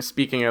the way, just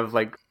speaking of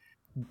like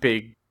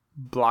big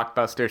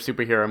blockbuster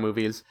superhero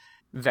movies,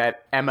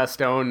 that Emma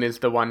Stone is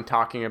the one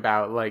talking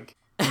about like,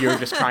 you're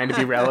just trying to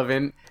be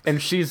relevant, and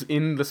she's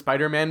in the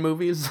Spider-Man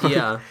movies.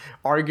 Yeah.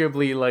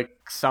 Arguably like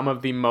some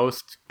of the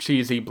most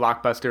cheesy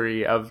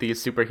blockbustery of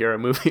these superhero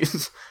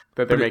movies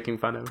that they're making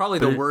fun of. Probably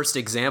the worst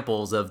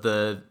examples of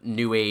the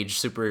new age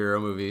superhero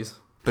movies.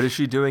 But is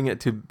she doing it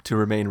to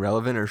remain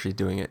relevant, or is she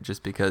doing it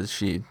just because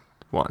she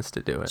wants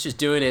to do it? She's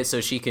doing it so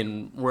she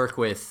can work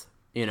with,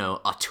 you know,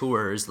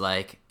 auteurs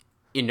like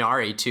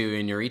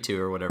Inarritu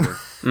or whatever.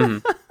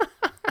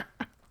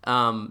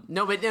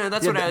 No, but you know,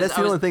 that's what I was. That's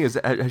the only thing is,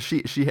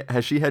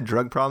 has she had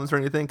drug problems or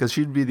anything? Because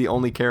she'd be the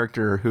only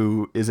character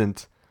who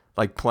isn't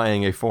like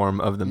playing a form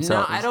of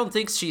themselves. No, I don't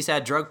think she's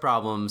had drug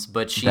problems,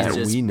 but she's that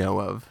we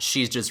know of.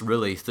 She's just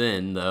really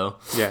thin, though.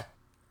 Yeah.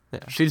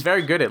 She's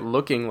very good at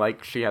looking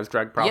like she has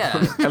drug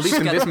problems. Yeah. At least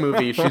in this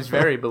movie, she's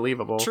very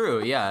believable.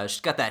 True, yeah.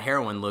 She's got that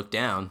heroin look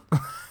down.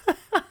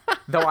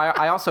 Though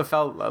I also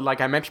felt,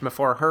 like I mentioned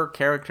before, her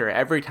character,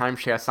 every time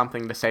she has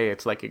something to say,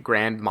 it's like a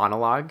grand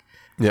monologue.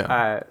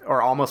 Yeah.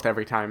 Or almost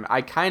every time.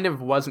 I kind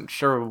of wasn't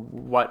sure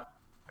what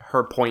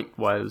her point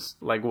was,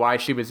 like why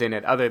she was in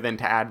it, other than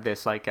to add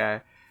this like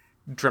a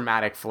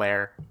dramatic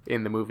flair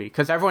in the movie.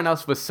 Because everyone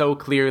else was so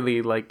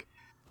clearly like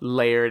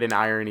layered in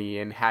irony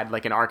and had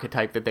like an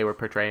archetype that they were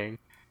portraying.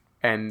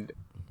 And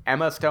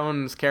Emma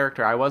Stone's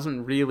character, I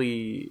wasn't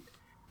really...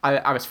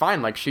 I was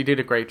fine, like she did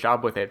a great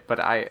job with it, but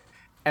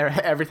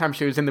every time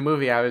she was in the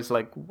movie, I was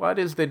like, what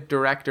is the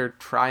director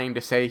trying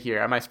to say here?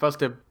 Am I supposed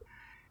to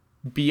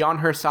be on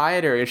her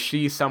side, or is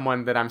she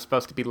someone that I'm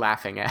supposed to be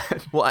laughing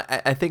at? Well,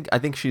 I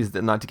think she's,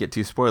 not to get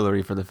too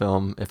spoilery for the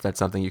film, if that's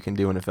something you can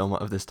do in a film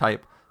of this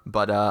type,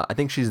 but I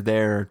think she's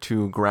there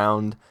to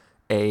ground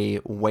a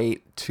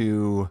weight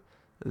to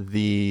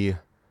the...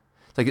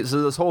 Like,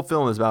 so this whole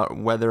film is about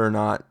whether or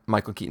not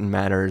Michael Keaton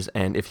matters,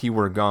 and if he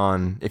were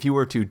gone, if he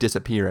were to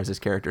disappear, as his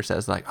character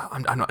says, like,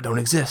 I don't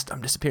exist,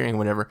 I'm disappearing,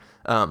 whatever,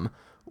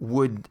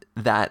 would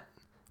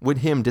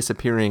him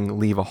disappearing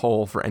leave a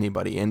hole for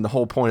anybody? And the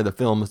whole point of the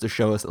film is to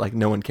show us that, like,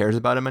 no one cares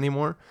about him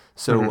anymore.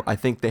 So I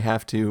think they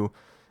have to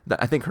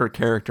I think her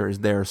character is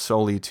there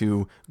solely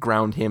to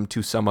ground him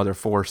to some other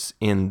force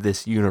in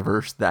this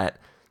universe that,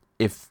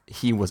 if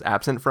he was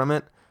absent from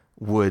it,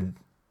 would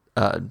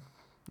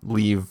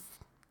leave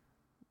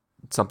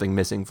something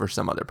missing for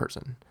some other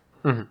person.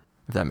 Mm-hmm.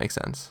 If that makes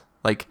sense.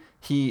 Like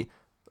he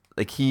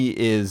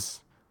has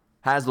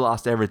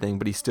lost everything,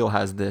 but he still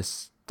has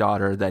this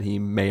daughter that he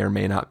may or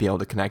may not be able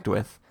to connect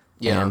with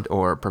and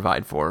or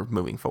provide for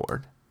moving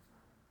forward.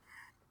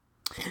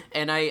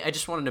 And I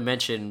just wanted to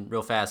mention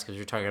real fast, because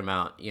you're talking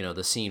about,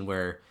 the scene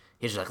where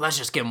he's just like, let's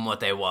just give them what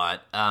they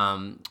want.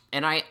 And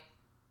I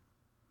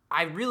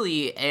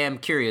really am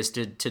curious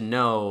to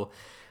know,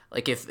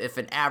 like, if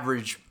an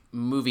average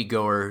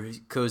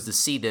moviegoer goes to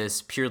see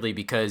this purely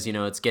because,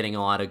 it's getting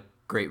a lot of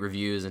great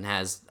reviews and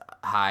has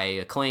high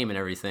acclaim and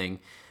everything,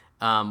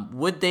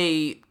 would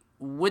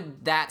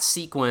that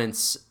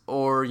sequence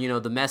or,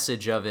 the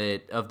message of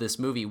this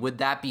movie, would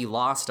that be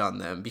lost on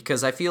them?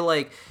 Because I feel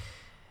like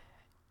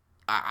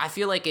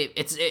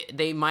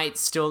they might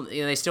still,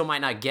 they still might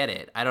not get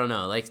it. I don't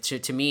know. Like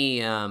to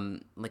me,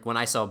 like when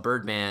I saw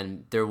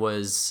Birdman, there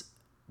was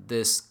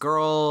this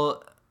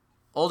girl,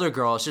 older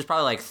girl. She's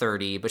probably like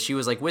 30, but she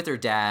was like with her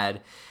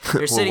dad.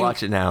 They're sitting.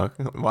 Watch it now.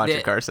 Watch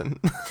it, Carson.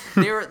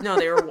 They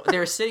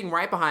were sitting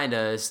right behind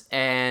us,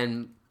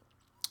 and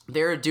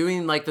they're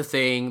doing like the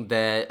thing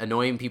that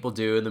annoying people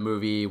do in the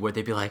movie, where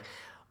they'd be like,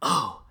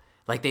 oh.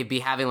 Like, they'd be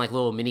having, like,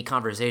 little mini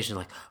conversations,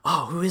 like,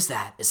 oh, who is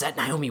that? Is that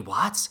Naomi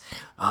Watts?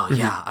 Oh,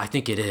 yeah, I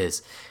think it is.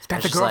 Is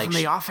that the girl from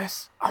The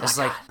Office? Oh, my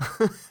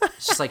God.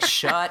 It's just like,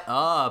 shut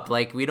up.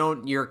 Like,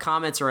 your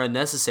comments are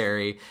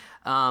unnecessary.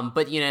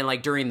 But,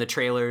 like, during the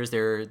trailers,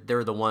 they're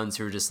the ones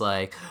who are just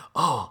like,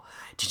 oh,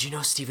 did you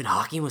know Stephen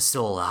Hawking was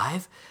still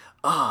alive?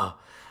 Oh,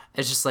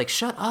 it's just like,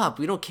 shut up.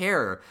 We don't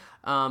care.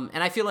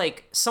 And I feel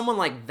like someone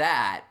like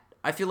that,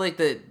 I feel like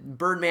that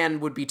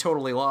Birdman would be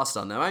totally lost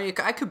on them. I mean,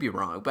 I could be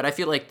wrong, but I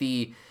feel like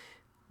the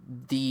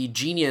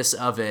genius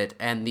of it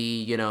and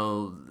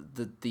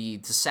the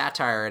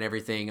satire and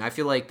everything, I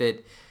feel like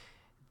that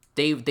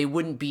they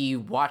wouldn't be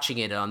watching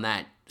it on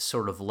that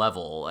sort of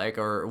level, like,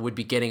 or would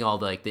be getting all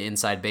the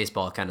inside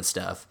baseball kind of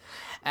stuff.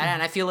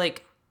 And I feel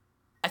like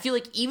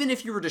even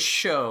if you were to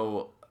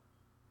show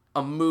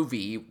a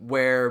movie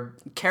where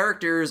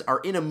characters are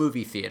in a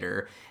movie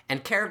theater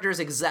and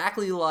characters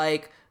exactly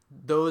like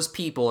those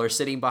people are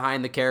sitting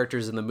behind the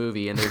characters in the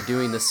movie, and they're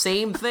doing the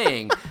same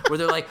thing where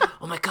they're like,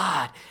 oh my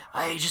God,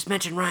 I just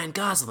mentioned Ryan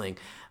Gosling.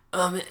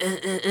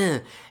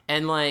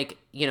 And like,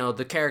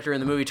 the character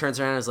in the movie turns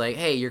around and is like,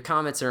 hey, your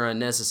comments are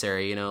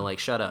unnecessary, like,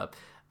 shut up.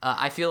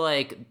 I feel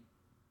like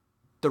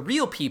the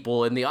real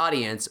people in the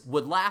audience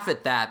would laugh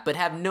at that, but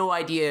have no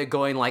idea,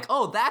 going like,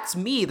 oh, that's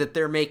me that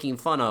they're making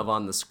fun of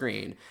on the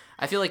screen.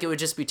 I feel like it would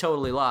just be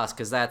totally lost,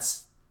 because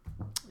that's,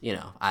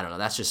 I don't know.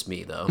 That's just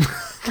me, though.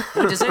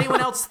 Does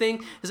anyone else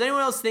think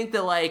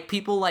that, like,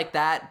 people like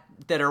that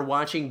are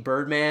watching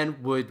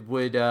Birdman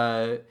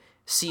would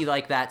see,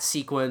 like, that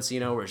sequence,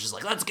 where it's just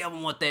like, let's give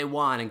them what they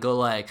want, and go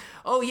like,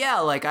 oh yeah,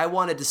 like, I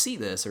wanted to see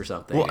this or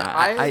something. Well,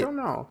 I don't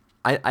know.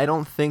 I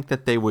don't think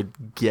that they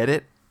would get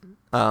it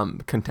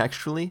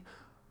contextually,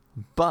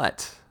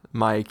 but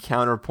my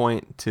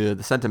counterpoint to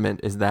the sentiment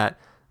is that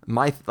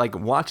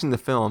watching the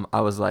film,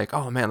 I was like,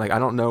 oh man, like, I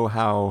don't know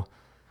how,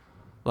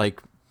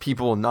 like,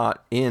 people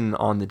not in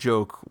on the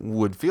joke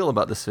would feel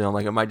about this film.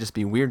 Like, it might just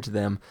be weird to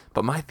them,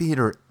 but my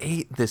theater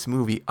ate this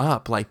movie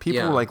up. Like,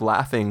 people were like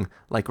laughing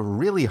like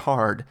really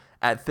hard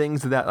at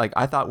things that, like,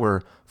 I thought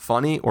were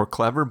funny or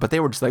clever, but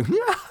they were just like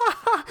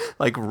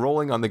like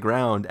rolling on the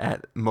ground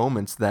at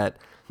moments that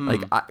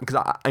like, because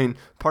I mean,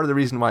 part of the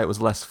reason why it was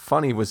less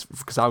funny was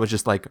because I was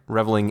just like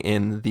reveling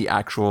in the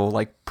actual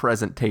like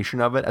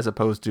presentation of it as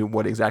opposed to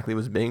what exactly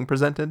was being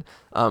presented.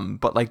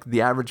 But like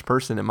the average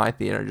person in my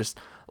theater just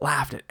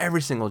laughed at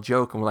every single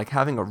joke and were like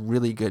having a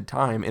really good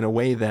time in a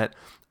way that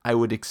I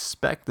would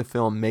expect the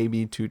film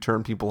maybe to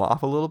turn people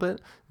off a little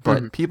bit,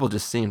 but people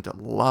just seemed to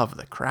love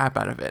the crap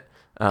out of it.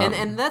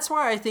 And that's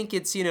why I think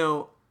it's,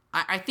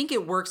 I think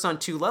it works on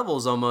two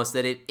levels almost,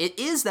 that it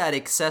is that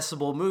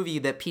accessible movie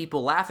that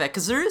people laugh at,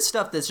 because there is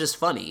stuff that's just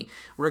funny,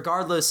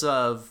 regardless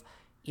of,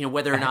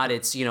 whether or not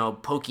it's,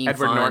 poking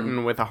Edward fun.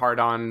 Norton with a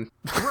heart-on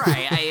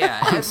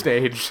on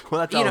stage.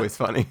 Well, that's always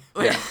funny.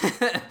 Yeah.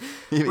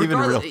 Even in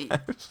real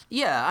life.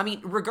 Yeah, I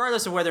mean,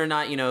 regardless of whether or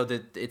not,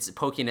 that it's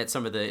poking at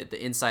some of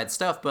the inside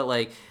stuff, but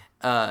like,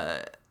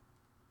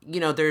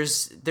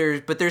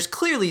 there's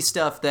clearly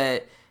stuff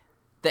that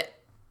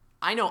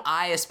I know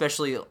I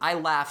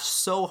laughed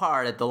so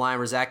hard at the line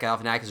where Zach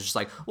Galifianakis is just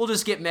like, we'll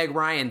just get Meg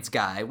Ryan's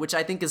guy, which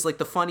I think is like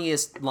the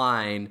funniest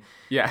line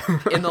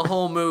in the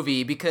whole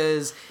movie,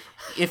 because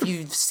if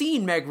you've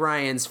seen Meg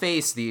Ryan's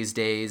face these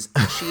days,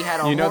 she had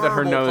a that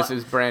her nose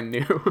is brand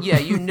new. Yeah,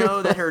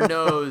 that her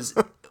nose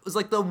was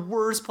like the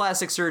worst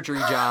plastic surgery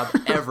job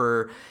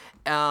ever.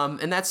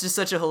 And that's just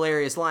such a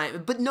hilarious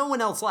line, but no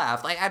one else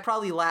laughed. Like, I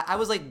probably laughed. I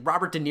was like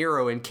Robert De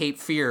Niro in Cape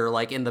Fear,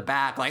 like in the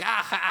back, like,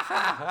 ah, ha,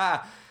 ha,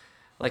 ha.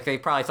 Like, they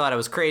probably thought I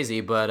was crazy,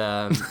 but,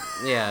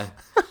 yeah.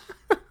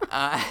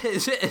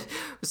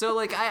 So,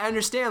 like, I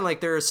understand,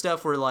 like, there is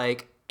stuff where,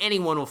 like,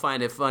 anyone will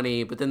find it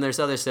funny, but then there's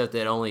other stuff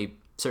that only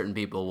certain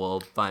people will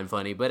find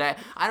funny. But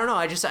I don't know.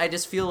 I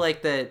just feel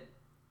like that.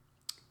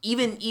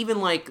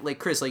 Even like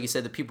Chris, like you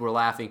said, the people were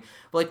laughing.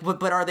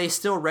 But are they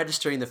still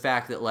registering the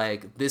fact that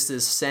like this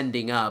is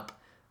sending up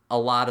a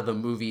lot of the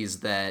movies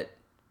that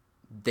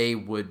they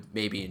would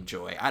maybe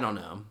enjoy? I don't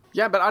know.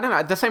 Yeah, but I don't know.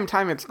 At the same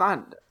time, it's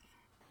not.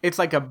 It's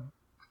like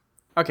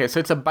so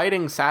it's a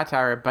biting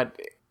satire, but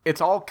it's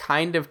all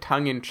kind of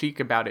tongue in cheek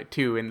about it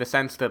too, in the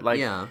sense that like.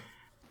 Yeah.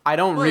 I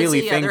don't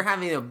really think they're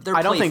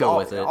I don't think playful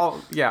with it.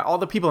 all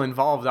the people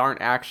involved aren't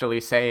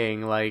actually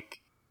saying like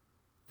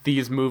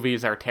these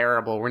movies are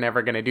terrible, we're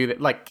never going to do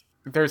that. Like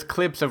there's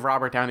clips of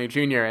Robert Downey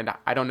Jr. and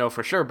I don't know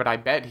for sure, but I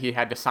bet he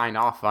had to sign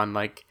off on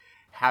like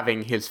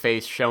having his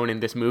face shown in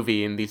this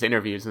movie in these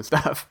interviews and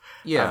stuff.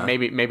 Yeah.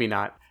 Maybe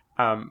not.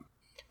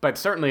 But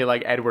certainly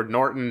like Edward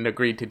Norton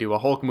agreed to do a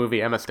Hulk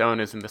movie. Emma Stone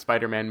is in the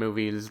Spider-Man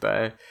movies.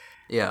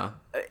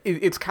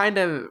 It's kind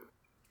of,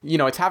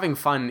 it's having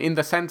fun in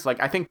the sense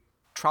like I think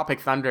Tropic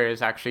Thunder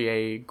is actually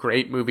a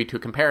great movie to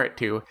compare it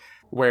to,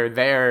 where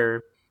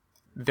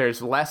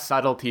there's less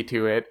subtlety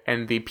to it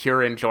and the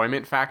pure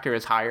enjoyment factor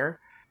is higher,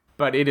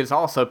 but it is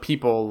also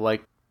people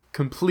like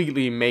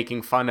completely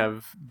making fun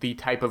of the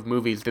type of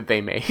movies that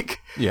they make.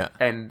 Yeah.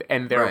 and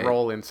their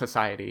role in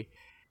society.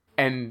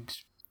 And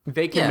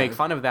they can make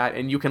fun of that,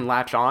 and you can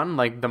latch on.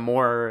 Like the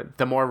more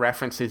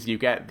references you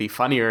get, the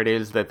funnier it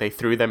is that they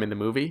threw them in the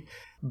movie.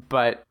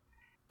 But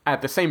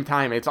at the same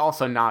time, it's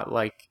also not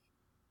like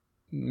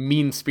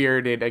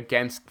mean-spirited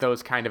against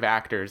those kind of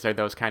actors or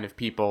those kind of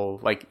people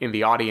like in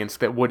the audience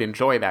that would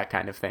enjoy that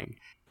kind of thing.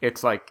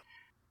 It's like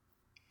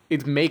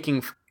it's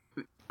making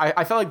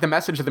I felt like the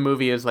message of the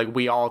movie is like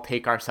we all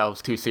take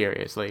ourselves too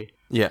seriously.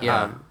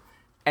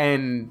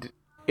 And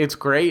it's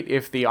great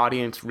if the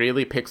audience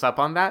really picks up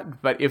on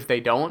that, but if they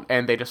don't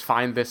and they just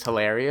find this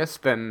hilarious,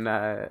 then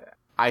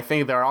I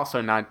think they're also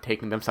not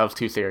taking themselves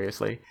too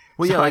seriously.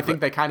 I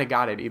think they kind of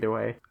got it either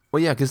way.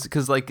 Well, yeah,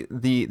 because like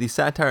the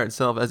satire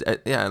itself,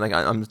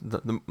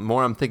 the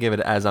more I'm thinking of it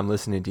as I'm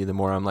listening to you, the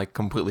more I'm like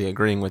completely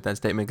agreeing with that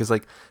statement. Because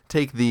like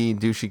take the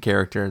douchey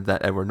character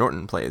that Edward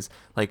Norton plays,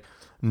 like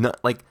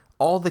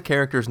all the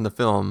characters in the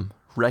film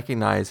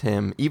recognize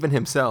him, even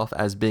himself,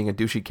 as being a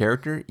douchey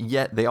character.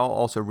 Yet they all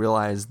also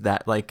realize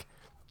that like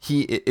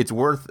it's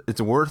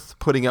worth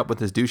putting up with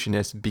his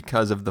douchiness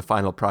because of the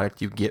final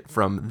product you get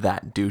from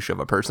that douche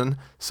of a person.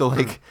 So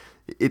like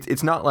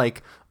it's not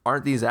like,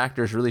 aren't these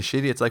actors really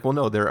shitty? It's like, well,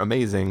 no, they're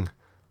amazing,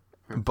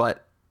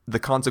 but the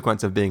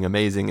consequence of being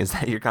amazing is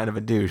that you're kind of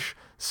a douche.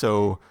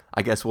 So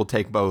I guess we'll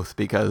take both,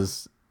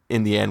 because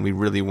in the end, we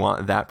really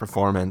want that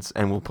performance,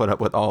 and we'll put up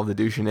with all the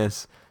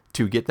douchiness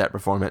to get that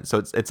performance. So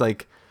it's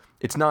like,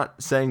 it's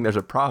not saying there's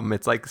a problem.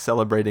 It's like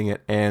celebrating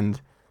it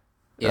and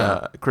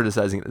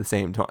criticizing it at the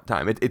same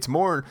time. It's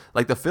more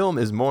like the film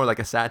is more like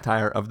a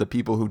satire of the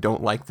people who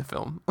don't like the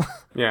film.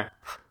 Yeah,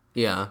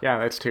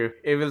 that's true.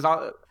 It was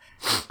all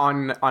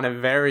on a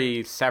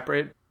very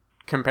separate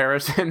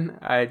comparison.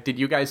 Did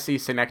you guys see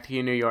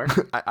Synecdoche, New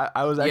York?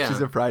 I was actually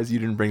surprised you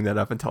didn't bring that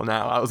up until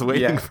now. I was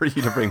waiting for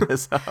you to bring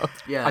this up.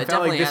 Yeah, it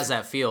definitely has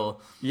that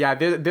feel. Yeah,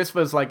 this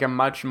was like a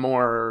much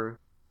more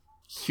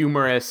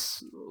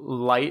humorous,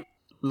 light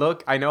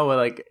look. I know,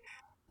 like,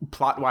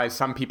 plot-wise,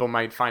 some people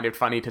might find it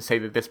funny to say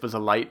that this was a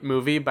light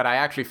movie, but I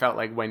actually felt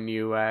like when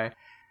you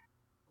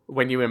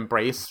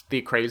embrace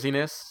the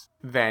craziness,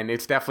 then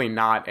it's definitely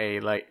not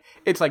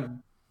it's like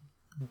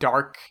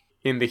dark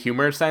in the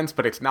humor sense,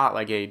 but it's not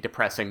like a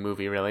depressing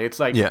movie, really. It's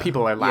like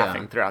people are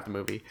laughing throughout the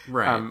movie.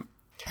 Right.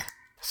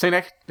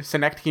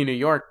 Synecdoche, New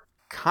York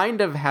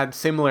kind of had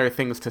similar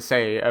things to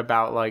say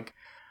about like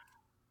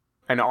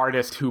an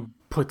artist who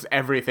puts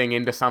everything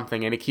into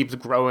something and it keeps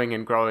growing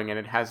and growing, and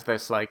it has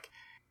this like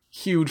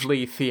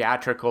hugely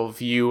theatrical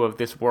view of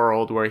this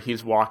world where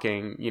he's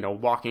walking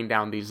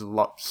down these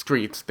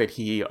streets that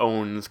he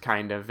owns,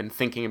 kind of, and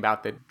thinking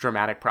about the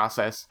dramatic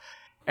process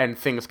and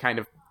things kind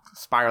of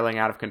spiraling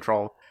out of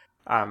control.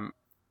 I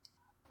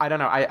don't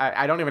know.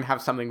 I don't even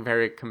have something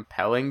very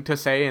compelling to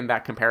say in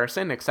that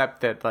comparison,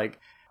 except that like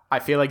I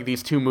feel like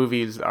these two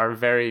movies are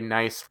very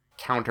nice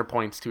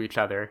counterpoints to each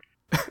other,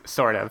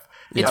 sort of.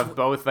 Of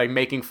both like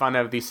making fun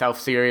of the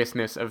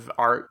self-seriousness of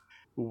art,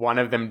 one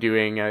of them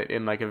doing it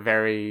in like a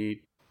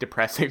very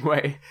depressing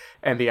way,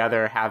 and the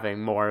other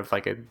having more of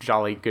like a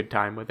jolly good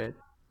time with it.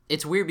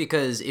 It's weird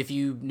because if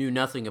you knew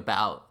nothing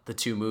about the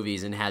two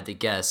movies and had to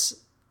guess,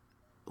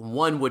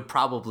 one would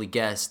probably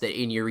guess that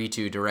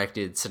Iñárritu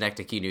directed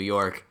Synecdoche, New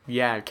York.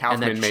 Yeah,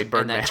 Kaufman made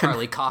Birdman. And that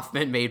Charlie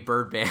Kaufman made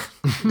Birdman.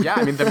 Yeah,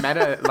 I mean, the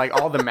meta, like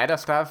all the meta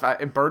stuff,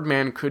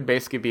 Birdman could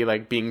basically be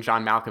like being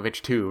John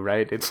Malkovich too,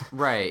 right? It's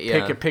right,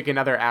 yeah. Pick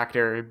another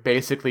actor,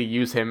 basically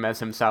use him as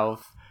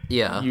himself.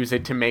 Yeah. Use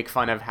it to make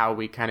fun of how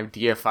we kind of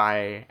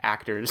deify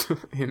actors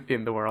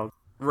in the world.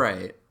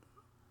 Right.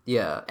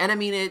 Yeah, and I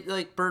mean, it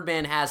like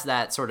Birdman has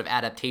that sort of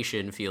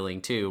adaptation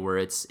feeling too, where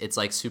it's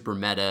like super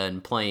meta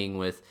and playing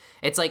with.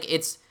 It's like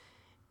it's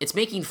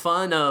making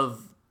fun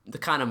of the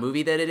kind of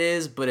movie that it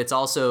is, but it's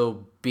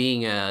also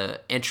being a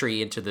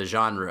entry into the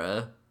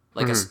genre,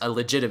 like a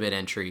legitimate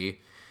entry.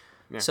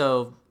 Yeah.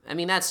 So I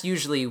mean, that's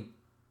usually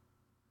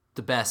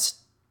the best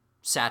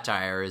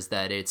satire, is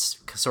that it's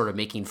sort of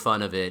making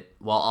fun of it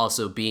while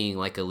also being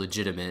like a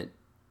legitimate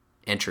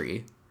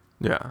entry.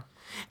 Yeah.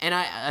 And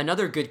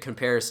another good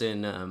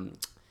comparison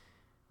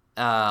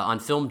on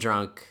Film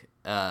Drunk,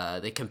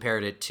 they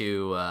compared it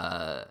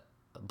to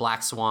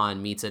Black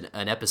Swan meets an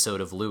episode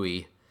of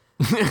Louie,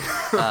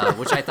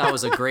 which I thought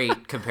was a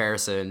great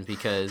comparison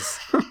because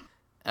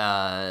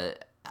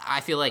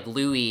I feel like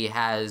Louie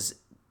has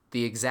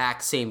the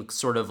exact same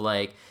sort of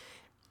like,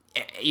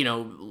 you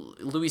know,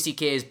 Louis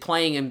C.K. is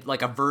playing him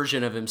like a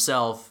version of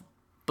himself,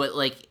 but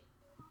like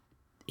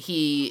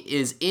he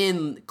is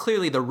in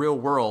clearly the real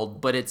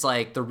world, but it's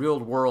like the real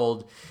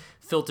world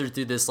filtered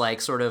through this like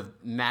sort of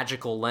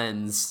magical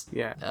lens.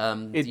 Yeah.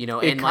 You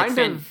know, and like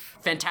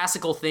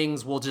fantastical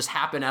things will just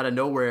happen out of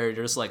nowhere.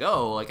 You're just like,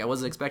 oh, like I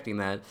wasn't expecting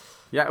that.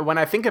 Yeah, when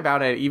I think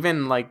about it,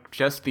 even like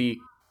just the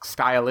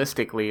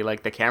stylistically,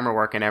 like the camera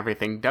work and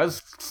everything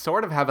does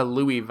sort of have a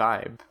Louis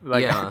vibe.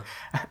 Like, yeah.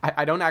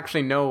 I don't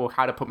actually know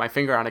how to put my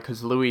finger on it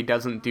because Louis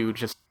doesn't do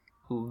just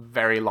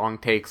very long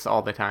takes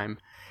all the time.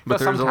 But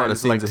there's a lot of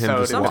scenes of him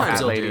just sometimes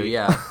he'll do,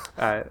 yeah.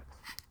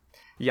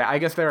 Yeah, I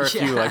guess there are a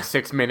few like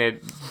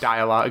 6-minute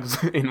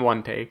dialogues in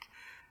one take.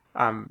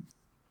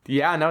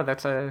 Yeah, no,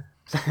 that's a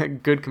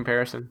good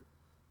comparison.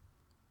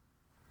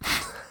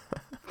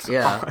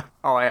 Yeah.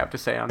 All I have to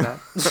say on that.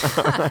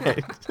 All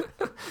right.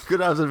 Good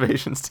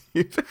observation,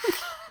 Steve.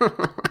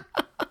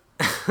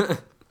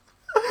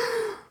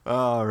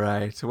 All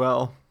right.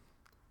 Well,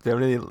 do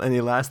you have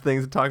any last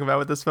things to talk about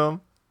with this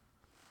film?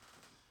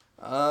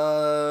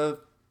 No,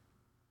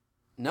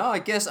 I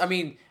guess, I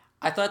mean,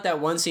 I thought that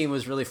one scene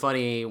was really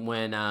funny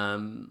when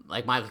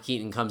like Michael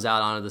Keaton comes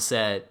out onto the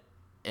set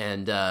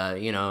and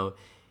you know,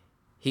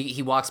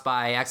 he walks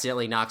by,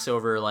 accidentally knocks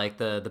over like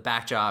the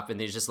backdrop, and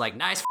he's just like,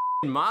 nice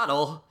f***ing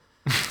model.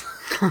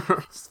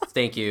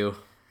 Thank you.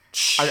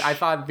 I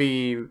thought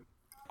the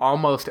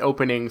almost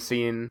opening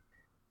scene,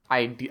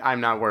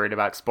 I'm not worried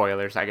about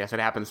spoilers, I guess. It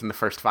happens in the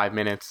first 5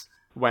 minutes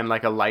when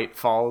like a light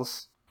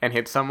falls and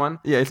hits someone.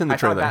 Yeah, it's in the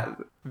trailer. I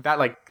thought that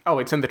like, oh,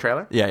 it's in the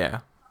trailer? Yeah.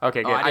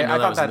 Okay, good. Oh, I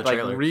thought that like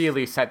trailer.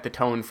 really set the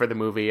tone for the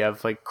movie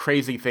of like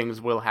crazy things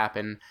will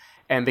happen,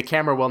 and the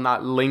camera will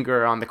not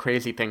linger on the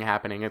crazy thing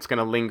happening. It's going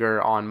to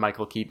linger on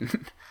Michael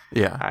Keaton.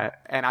 Yeah.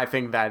 And I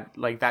think that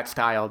like that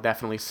style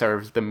definitely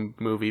serves the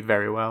movie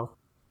very well.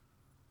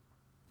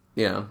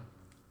 Yeah.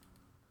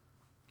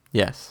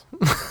 Yes.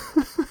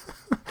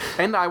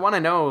 And I want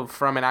to know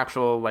from an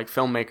actual like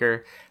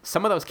filmmaker,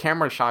 some of those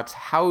camera shots,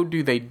 how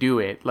do they do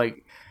it?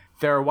 Like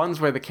there are ones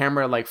where the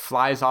camera like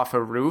flies off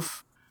a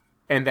roof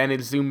and then it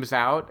zooms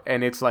out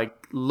and it's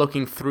like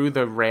looking through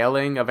the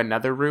railing of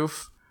another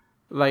roof.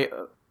 Like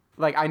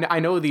I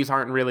know these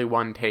aren't really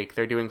one take.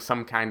 They're doing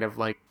some kind of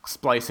like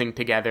splicing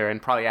together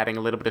and probably adding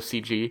a little bit of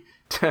CG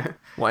to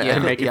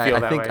make it feel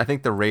that way. I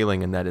think the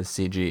railing in that is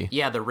CG.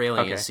 Yeah, the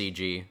railing is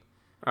CG.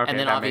 Okay, and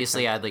then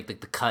obviously I like the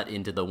cut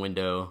into the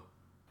window.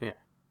 Yeah.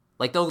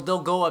 Like they'll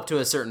go up to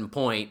a certain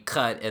point,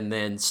 cut, and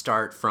then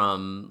start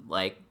from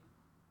like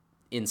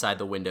inside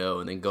the window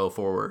and then go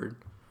forward.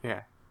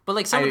 Yeah. But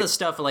like some of the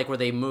stuff like where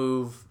they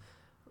move,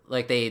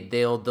 like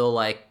they'll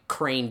like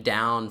crane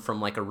down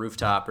from like a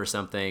rooftop or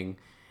something.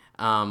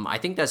 I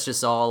think that's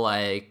just all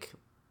like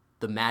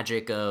the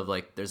magic of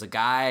like there's a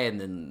guy and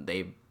then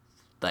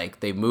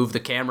they move the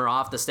camera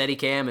off the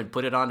Steadicam and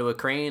put it onto a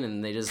crane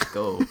and they just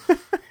go.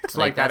 It's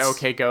like that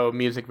OK Go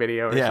music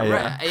video. Or something.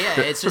 Right.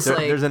 Yeah, it's just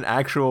like there's an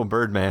actual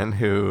Birdman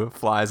who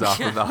flies off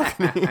the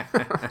balcony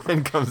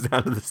and comes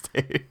down to the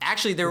stage.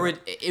 Actually,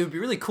 it would be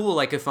really cool,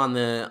 like if on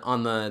the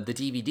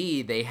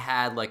DVD they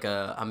had like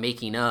a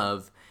making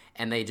of,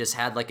 and they just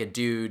had like a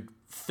dude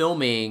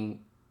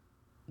filming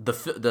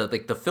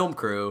the film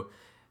crew,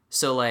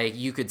 so like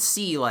you could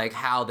see like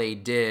how they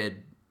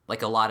did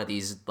like a lot of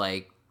these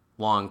like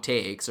long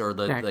takes or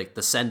like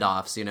the send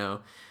offs, you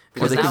know.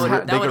 Because they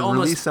could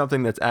release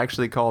something that's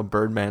actually called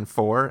Birdman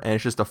 4, and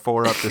it's just a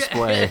 4-up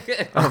display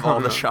of all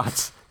the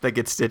shots that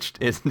get stitched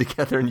in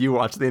together, and you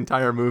watch the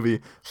entire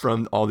movie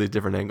from all these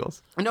different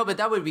angles. No, but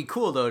that would be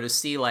cool though to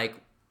see like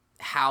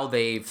how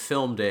they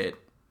filmed it,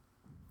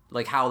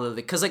 like how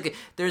because like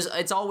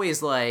it's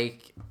always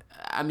like,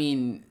 I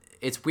mean,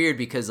 it's weird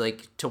because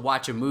like to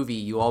watch a movie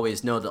you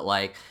always know that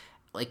like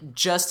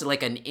just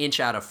like an inch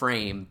out of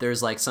frame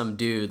there's like some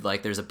dude,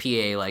 like there's a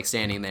PA like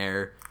standing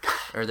there,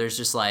 or there's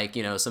just like,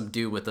 you know, some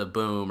dude with a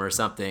boom or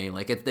something.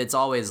 Like it's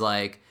always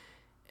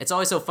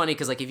so funny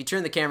because like if you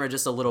turn the camera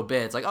just a little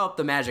bit, it's like, oh,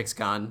 the magic's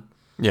gone.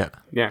 Yeah.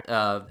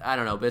 I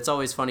don't know, but it's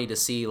always funny to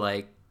see,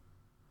 like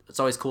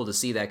it's always cool to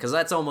see that because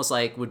that's almost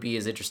like would be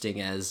as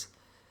interesting as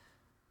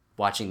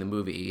watching the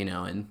movie, you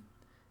know, and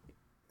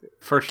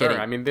for sure.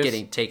 I mean,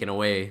 getting taken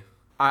away.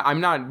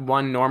 I'm not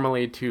one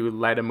normally to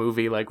let a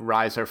movie like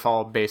rise or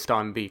fall based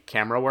on the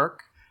camera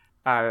work.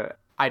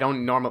 I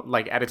don't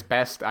like at its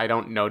best, I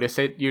don't notice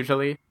it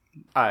usually.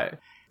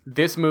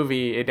 This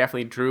movie, it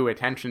definitely drew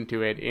attention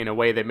to it in a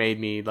way that made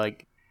me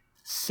like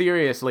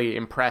seriously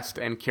impressed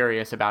and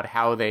curious about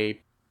how they,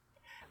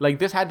 like,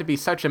 this had to be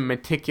such a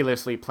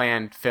meticulously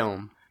planned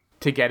film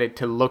to get it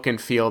to look and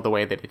feel the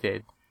way that it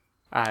did.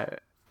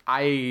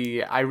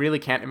 I really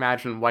can't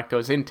imagine what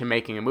goes into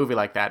making a movie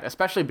like that,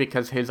 especially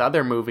because his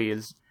other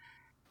movies,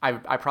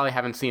 I probably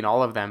haven't seen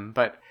all of them,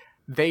 but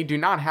they do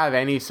not have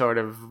any sort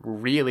of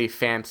really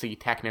fancy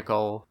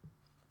technical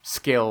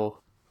skill.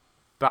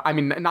 But I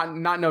mean,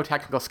 not no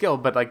technical skill,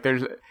 but like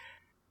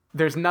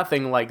there's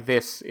nothing like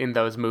this in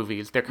those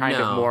movies. They're kind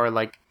of more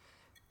like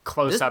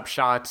close-up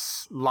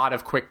shots, a lot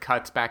of quick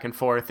cuts back and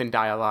forth in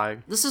dialogue.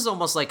 This is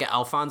almost like an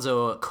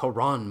Alfonso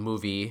Cuarón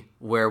movie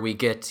where we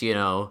get, you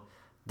know,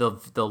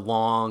 the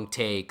long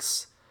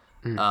takes,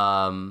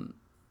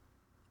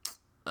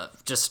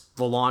 just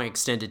the long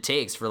extended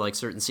takes for like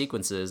certain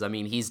sequences. I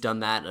mean, he's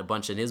done that a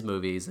bunch in his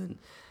movies, and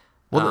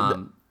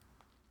I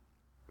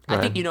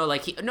think, you know,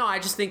 like I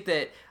just think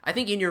that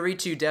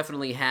Iñárritu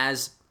definitely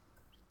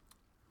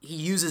he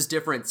uses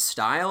different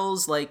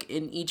styles like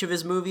in each of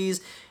his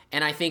movies,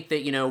 and I think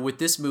that, you know, with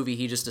this movie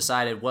he just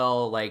decided,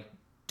 well, like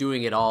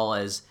doing it all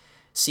as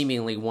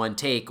seemingly one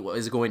take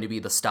is going to be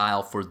the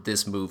style for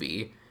this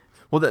movie.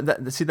 Well,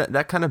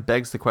 that kind of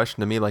begs the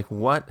question to me, like,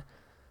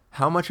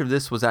 how much of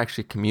this was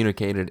actually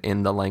communicated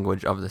in the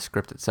language of the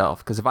script itself?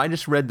 Because if I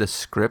just read the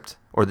script,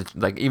 or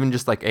even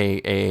just like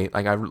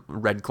I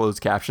read closed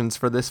captions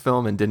for this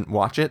film and didn't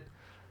watch it,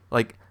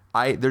 like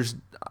the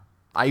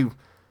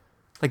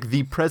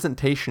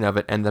presentation of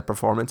it and the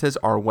performances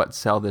are what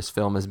sell this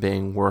film as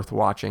being worth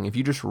watching. If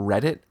you just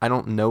read it, I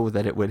don't know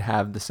that it would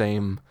have the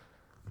same.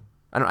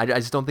 I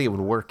just don't think it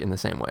would work in the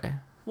same way.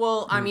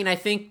 Well, I mean, I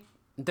think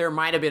there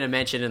might have been a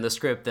mention in the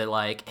script that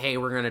like, hey,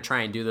 we're going to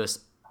try and do this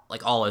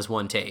like all as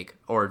one take,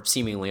 or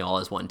seemingly all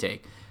as one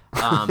take.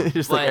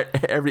 Just but,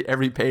 like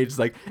every page is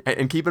like,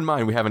 and keep in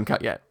mind we haven't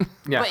cut yet.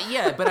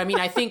 But I mean,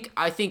 I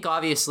think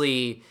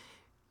obviously,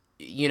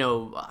 you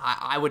know,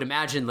 I would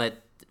imagine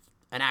that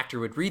an actor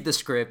would read the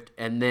script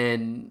and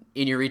then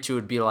Iñárritu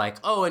would be like,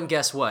 oh, and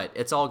guess what?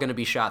 It's all going to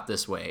be shot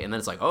this way. And then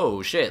it's like,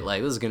 oh shit,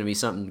 like this is going to be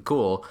something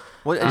cool.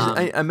 Well,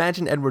 I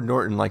imagine Edward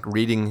Norton like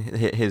reading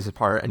his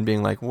part and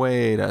being like,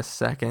 wait a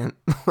second,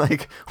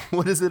 like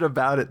what is it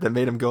about it that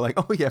made him go like,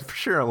 oh yeah, for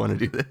sure I want to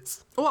do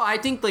this? Well, I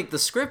think like the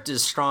script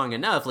is strong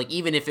enough, like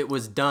even if it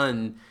was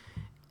done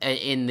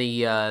in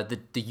the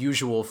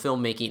usual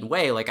filmmaking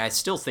way, like I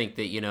still think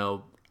that, you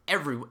know,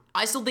 every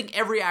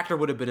actor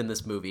would have been in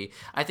this movie.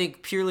 I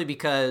think purely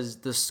because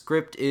the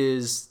script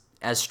is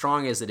as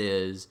strong as it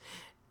is,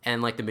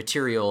 and like the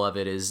material of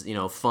it is, you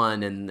know,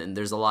 fun, and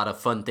there's a lot of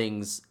fun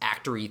things,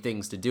 actory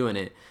things to do in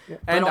it. Yeah.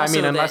 And I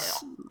mean,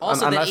 unless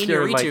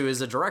Iñárritu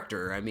is a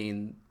director, I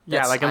mean,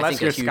 that's, like unless I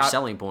think, you're a huge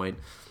selling point.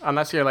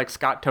 Unless you're like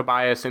Scott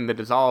Tobias in The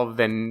Dissolve,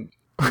 then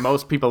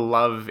most people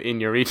love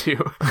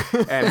Iñárritu,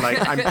 and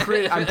like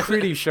I'm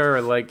pretty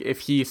sure like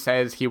if he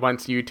says he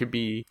wants you to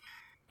be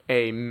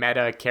a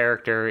meta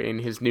character in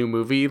his new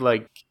movie,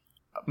 like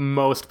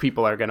most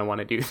people are going to want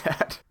to do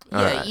that.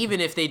 Yeah, right. Even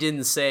if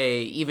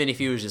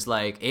he was just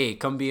like, hey,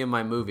 come be in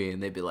my movie,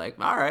 and they'd be like,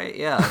 all right,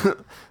 yeah.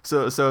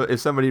 So if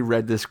somebody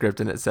read this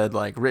script and it said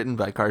like written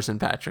by Carson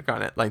Patrick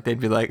on it, like they'd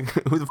be like,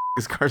 who the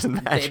is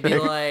Carson Patrick? They'd be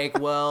like,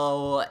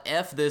 well,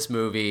 F this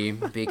movie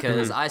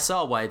because I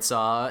saw White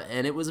Saw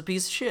and it was a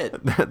piece of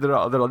shit. they're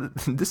all,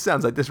 this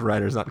sounds like this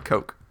writer's on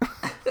coke.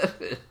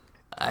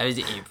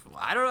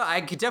 I don't know. I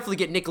could definitely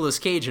get Nicolas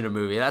Cage in a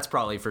movie. That's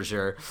probably for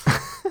sure.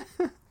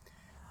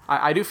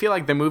 I do feel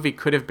like the movie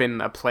could have been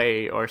a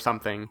play or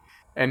something,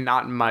 and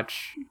not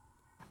much.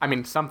 I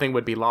mean, something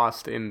would be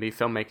lost in the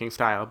filmmaking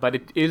style, but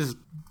it is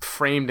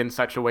framed in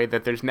such a way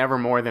that there's never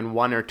more than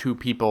one or two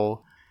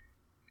people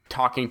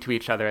talking to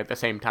each other at the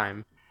same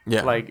time.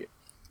 Yeah. Like,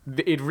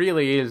 it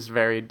really is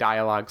very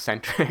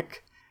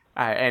dialogue-centric,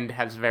 and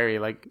has very,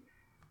 like,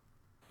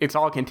 it's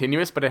all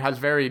continuous, but it has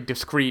very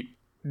discrete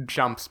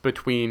jumps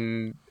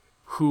between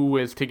who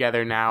is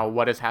together now,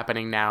 what is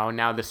happening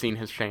now the scene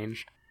has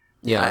changed.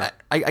 Yeah,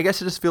 I guess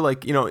I just feel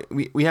like, you know,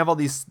 we have all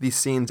these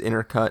scenes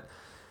intercut,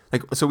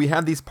 like, so we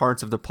have these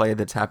parts of the play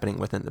that's happening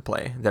within the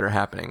play that are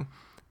happening,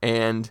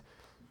 and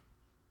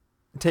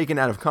taken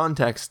out of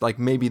context, like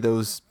maybe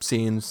those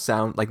scenes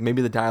sound like, maybe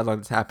the dialogue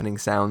that's happening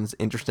sounds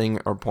interesting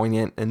or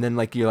poignant, and then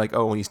like you're like,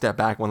 oh, when you step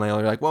back one layer,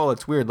 you're like, well,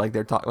 it's weird, like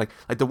they're talking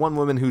like the one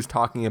woman who's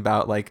talking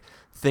about like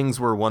things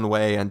were one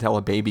way until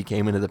a baby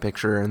came into the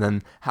picture, and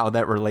then how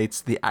that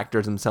relates to the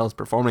actors themselves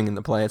performing in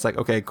the play. It's like,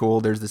 okay,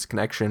 cool, there's this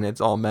connection, it's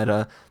all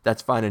meta,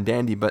 that's fine and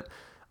dandy, but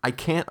I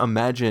can't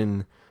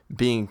imagine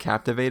being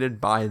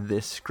captivated by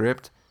this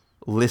script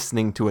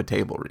listening to a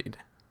table read.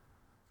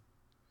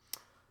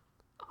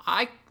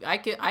 I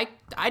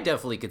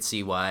definitely could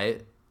see why.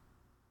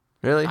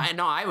 Really?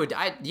 I would.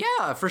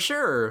 Yeah, for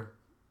sure.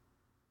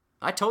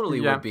 I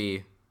totally would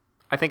be.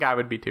 I think I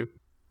would be too.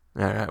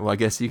 All right. Well, I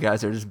guess you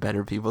guys are just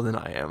better people than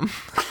I am.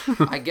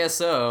 I guess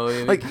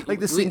so. like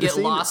the scene, we get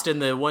lost in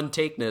the one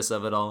takeness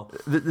of it all.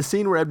 The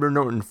scene where Edward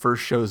Norton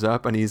first shows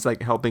up and he's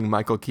like helping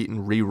Michael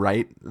Keaton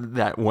rewrite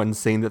that one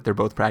scene that they're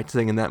both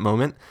practicing in that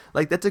moment.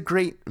 Like, that's a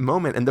great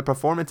moment, and the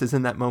performances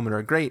in that moment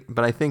are great.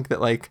 But I think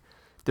that like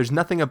there's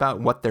nothing about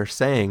what they're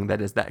saying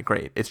that is that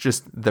great. It's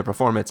just the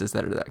performances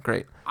that are that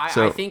great.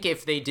 I think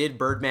if they did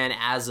Birdman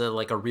as a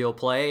real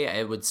play,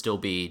 it would still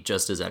be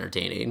just as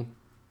entertaining.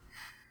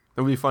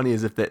 It would be funny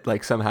as if that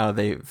like somehow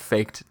they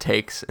faked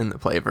takes in the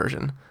play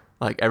version.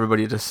 Like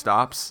everybody just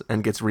stops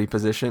and gets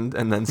repositioned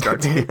and then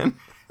starts again.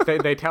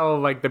 They tell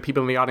like the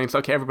people in the audience,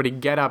 okay, everybody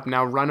get up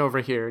now, run over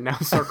here, now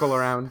circle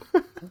around.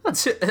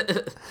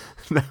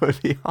 That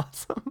would be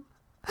awesome.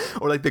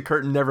 Or like the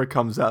curtain never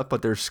comes up,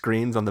 but there's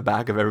screens on the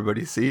back of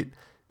everybody's seat,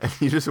 and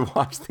you just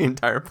watch the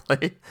entire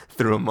play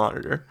through a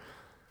monitor.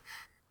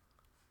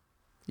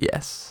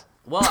 Yes.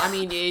 Well, I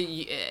mean,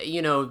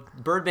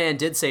 Birdman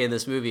did say in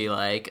this movie,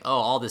 like, oh,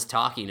 all this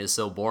talking is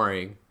so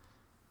boring.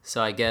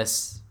 So I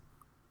guess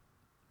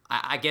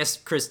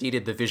Chris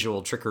needed the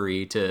visual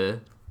trickery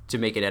to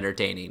make it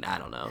entertaining. I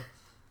don't know.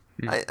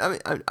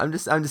 I'm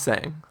just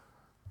saying.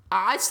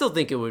 I still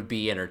think it would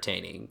be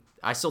entertaining.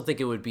 I still think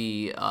it would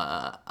be,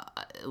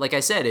 like I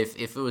said, if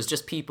it was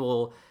just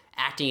people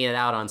acting it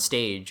out on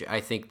stage,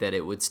 I think that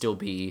it would still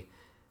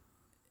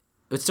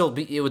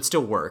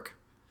work.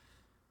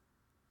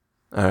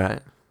 All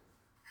right.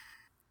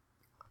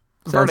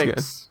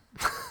 Verdicts.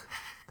 Sounds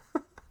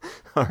good.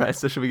 All right.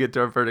 So should we get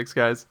to our verdicts,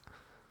 guys?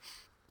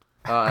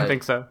 I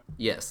think so.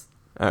 Yes.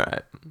 All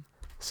right.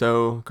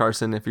 So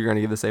Carson, if you're going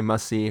to give this a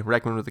must-see,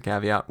 recommend with a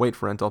caveat, wait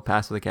for rental,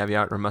 pass with a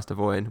caveat, or must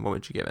avoid, what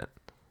would you give it?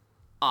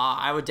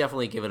 I would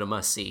definitely give it a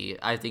must-see.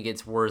 I think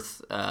it's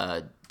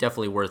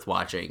definitely worth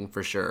watching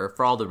for sure,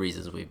 for all the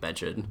reasons we've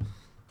mentioned.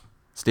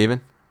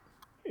 Steven?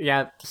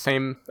 Yeah,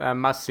 same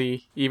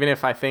must-see. Even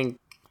if I think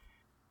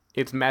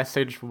its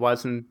message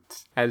wasn't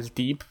as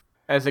deep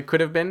as it could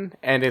have been,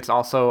 and it's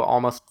also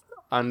almost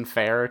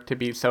unfair to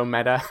be so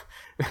meta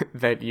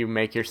that you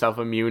make yourself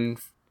immune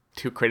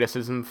to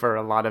criticism for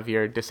a lot of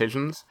your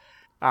decisions.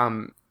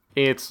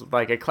 It's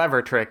like a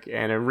clever trick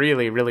and a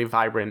really, really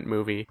vibrant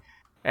movie,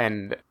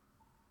 and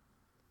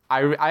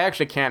I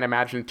actually can't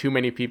imagine too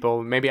many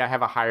people, maybe I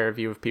have a higher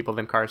view of people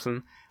than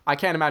Carson, I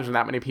can't imagine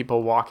that many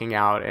people walking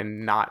out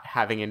and not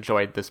having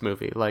enjoyed this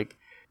movie. Like,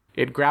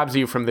 it grabs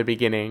you from the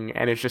beginning,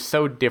 and it's just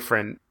so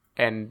different,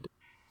 and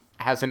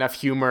has enough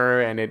humor,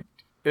 and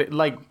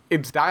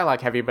it's dialogue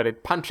heavy, but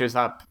it punches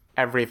up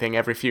everything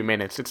every few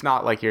minutes. It's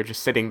not like you're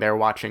just sitting there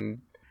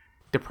watching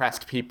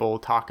depressed people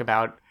talk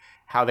about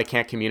how they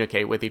can't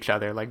communicate with each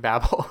other like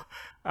Babel.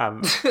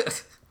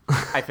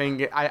 I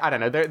think, I don't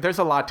know, there's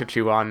a lot to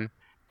chew on,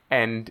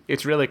 and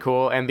it's really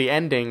cool. And the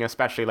ending,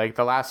 especially, like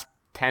the last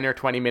 10 or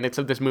 20 minutes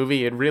of this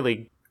movie, it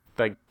really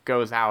like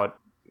goes out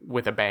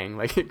with a bang.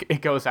 Like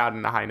it goes out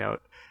in a high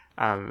note.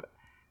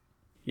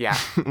 Yeah.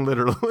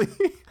 Literally.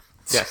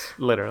 Yes,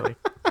 literally.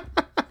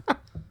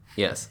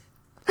 Yes.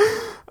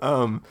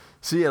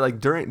 So yeah, like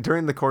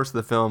during the course of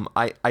the film,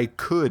 I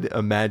could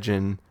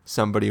imagine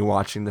somebody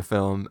watching the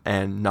film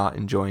and not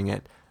enjoying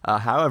it.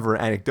 However,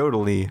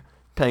 anecdotally,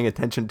 paying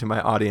attention to my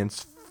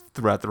audience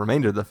throughout the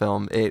remainder of the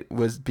film, it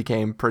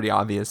became pretty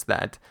obvious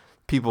that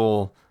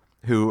people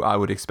who I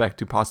would expect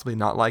to possibly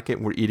not like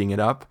it were eating it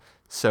up.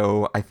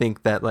 So I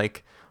think that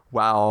like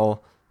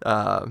while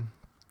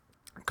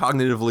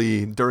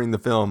cognitively during the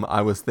film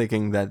I was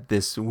thinking that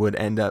this would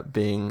end up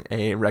being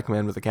a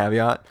recommend with a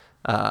caveat,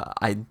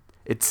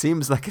 it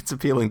seems like it's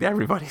appealing to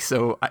everybody,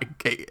 so I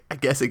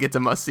guess it gets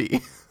a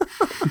must-see.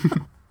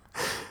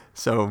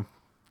 So,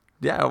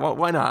 yeah,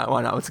 why not?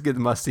 Why not? Let's get the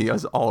must-see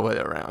us all the way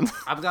around.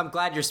 I'm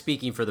glad you're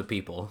speaking for the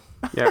people.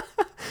 Yeah.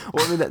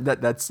 Well, I mean,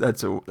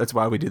 that's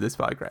why we do this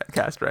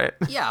podcast, right?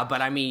 Yeah,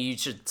 but I mean, you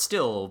should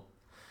still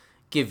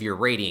give your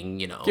rating,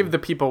 give the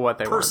people what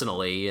they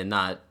personally want. And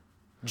not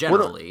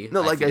generally.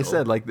 Well, like I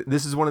said, like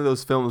this is one of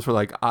those films where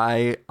like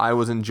I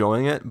was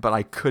enjoying it, but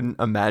I couldn't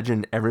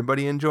imagine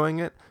everybody enjoying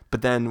it.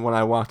 But then when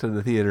I walked into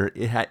the theater,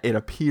 it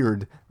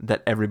appeared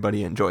that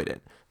everybody enjoyed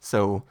it.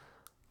 So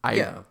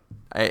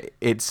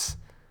it's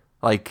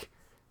like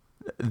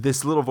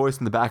this little voice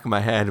in the back of my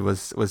head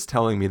was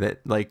telling me that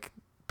like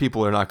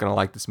people are not going to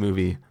like this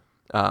movie.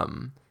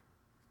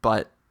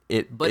 But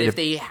if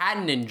they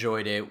hadn't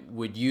enjoyed it,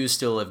 would you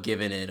still have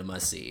given it a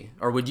must-see?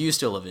 Or would you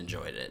still have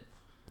enjoyed it?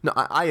 No,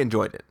 I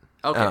enjoyed it.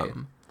 Okay.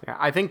 Yeah,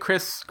 I think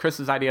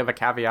Chris's idea of a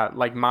caveat,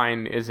 like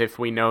mine, is if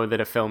we know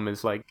that a film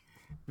is like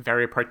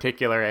very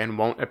particular and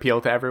won't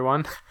appeal to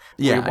everyone,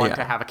 we want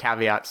to have a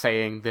caveat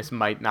saying this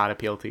might not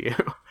appeal to you.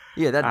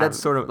 Yeah, that's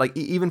sort of like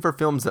even for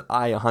films that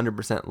I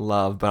 100%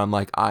 love, but I'm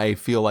like, I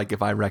feel like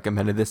if I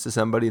recommended this to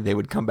somebody, they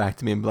would come back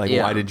to me and be like,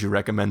 why did you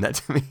recommend that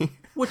to me?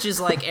 Which is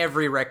like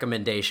every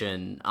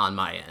recommendation on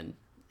my end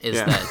is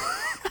that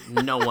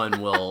no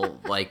one will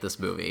like this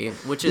movie,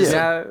 which is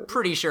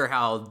pretty sure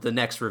how the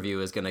next review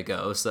is going to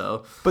go.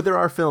 So, but there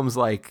are films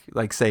like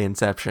say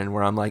Inception,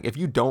 where I'm like, if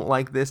you don't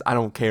like this, I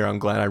don't care. I'm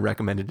glad I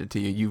recommended it to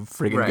you. You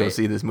friggin' go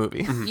see this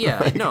movie. Yeah,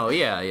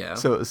 like,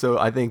 So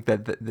I think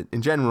that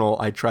in general,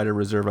 I try to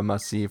reserve a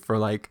must see for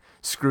like,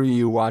 screw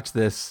you, watch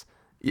this,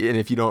 and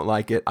if you don't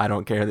like it, I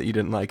don't care that you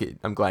didn't like it.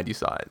 I'm glad you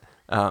saw it.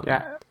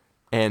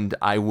 And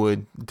I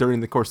would,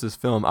 during the course of this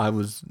film, I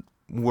was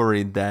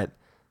worried that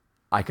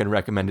I can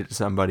recommend it to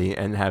somebody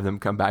and have them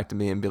come back to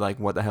me and be like,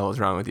 what the hell is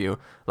wrong with you?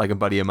 Like a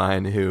buddy of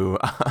mine who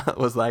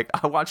was like,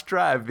 I watched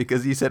Drive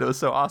because he said it was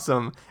so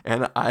awesome,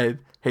 and I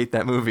hate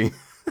that movie.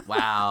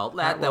 Wow,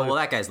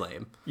 that guy's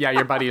lame. Yeah,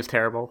 your buddy is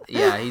terrible.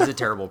 Yeah, he's a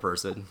terrible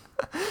person.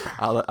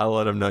 I'll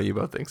let him know you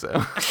both think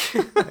so.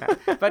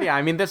 Yeah. But yeah,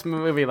 I mean, this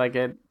movie, like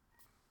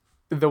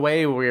the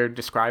way we're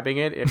describing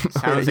it, it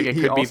sounds like it could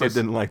be. He also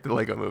didn't like the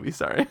Lego Movie.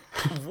 Sorry.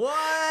 What?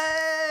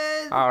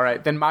 All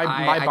right, then my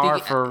bar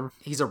for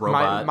he's a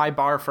robot. My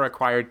bar for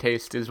acquired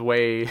taste is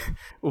way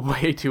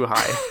too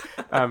high.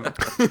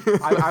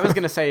 I was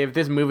gonna say, if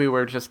this movie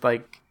were just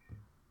like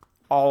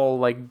all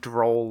like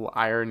droll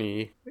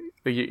irony,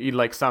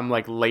 like some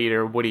like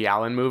later Woody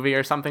Allen movie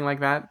or something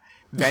like that,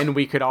 then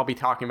we could all be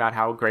talking about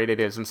how great it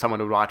is, and someone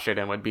would watch it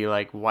and would be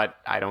like, "What?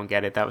 I don't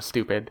get it. That was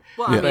stupid."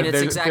 Well, I mean,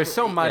 there's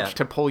so much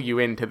to pull you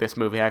into this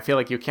movie. I feel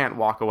like you can't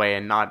walk away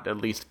and not at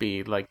least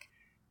be like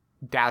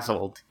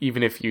dazzled,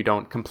 even if you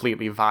don't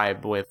completely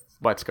vibe with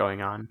what's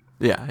going on.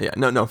 Yeah,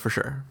 no, for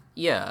sure.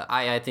 Yeah,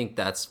 I think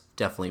that's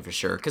definitely for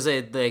sure, because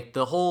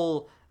the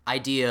whole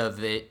idea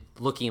of it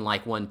looking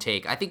like one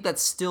take, I think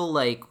that's still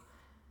like,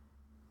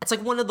 it's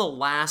like one of the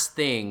last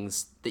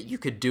things that you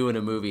could do in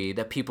a movie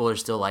that people are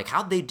still like,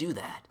 how'd they do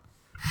that?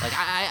 Like,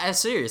 I'm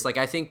serious. Like,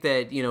 I think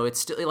that, you know,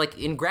 it's still like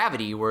in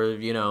Gravity, where,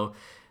 you know,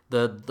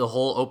 the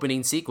whole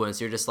opening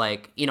sequence, you're just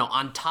like, you know,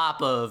 on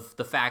top of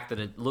the fact that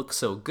it looks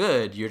so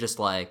good, you're just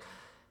like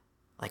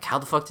how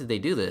the fuck did they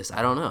do this?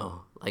 I don't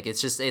know. Like,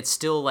 it's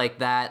still like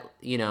that,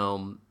 you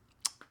know,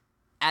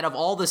 out of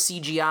all the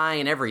CGI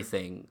and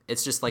everything,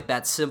 it's just like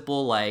that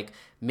simple, like,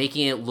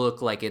 making it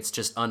look like it's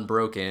just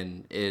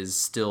unbroken is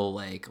still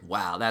like,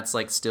 wow, that's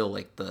like still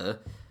like the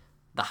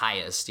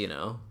highest, you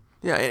know?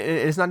 Yeah,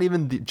 it's not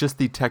even just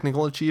the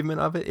technical achievement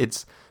of it.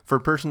 It's, for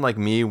a person like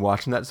me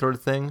watching that sort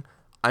of thing,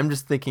 I'm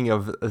just thinking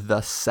of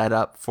the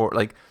setup for,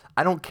 like,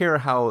 I don't care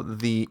how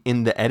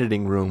in the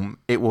editing room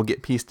it will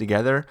get pieced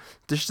together.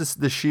 There's just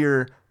the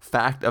sheer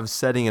fact of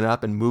setting it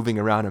up and moving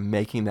around and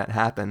making that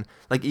happen.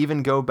 Like,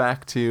 even go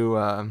back to,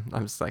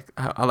 I'm just like,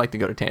 I like to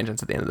go to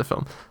tangents at the end of the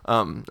film,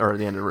 or at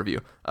the end of the review.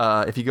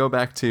 If you go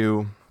back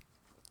to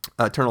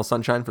Eternal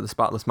Sunshine for the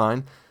Spotless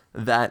Mind,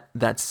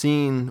 that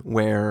scene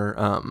where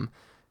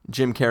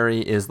Jim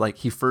Carrey is like,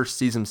 he first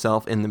sees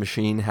himself in the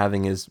machine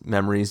having his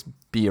memories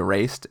be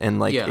erased, and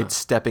like it's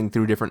stepping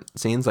through different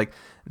scenes. Like,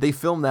 they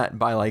film that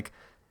by like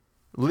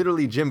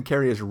literally Jim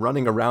Carrey is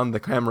running around the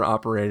camera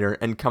operator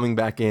and coming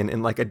back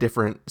in like a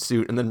different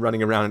suit, and then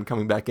running around and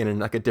coming back in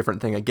like a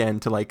different thing again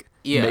to like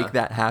make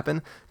that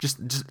happen.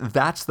 Just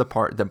that's the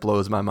part that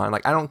blows my mind.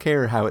 Like, I don't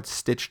care how it's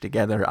stitched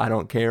together. I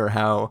don't care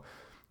how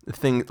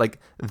like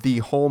the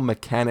whole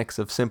mechanics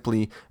of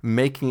simply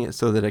making it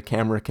so that a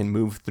camera can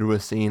move through a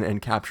scene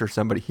and capture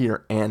somebody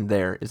here and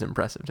there is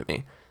impressive to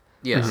me.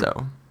 Yeah.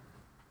 So,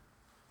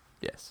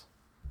 yes.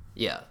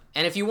 Yeah.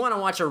 And if you want to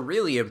watch a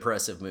really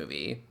impressive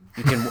movie,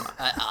 you can,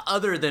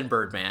 other than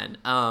Birdman,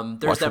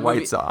 there's watch that White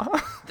movie. Saw.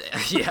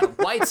 Yeah,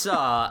 White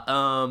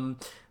Saw.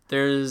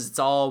 It's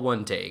all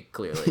one take,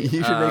 clearly.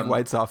 You should make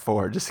White Saw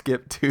 4. Just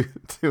skip 2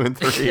 and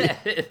 3.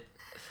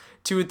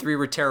 2 and 3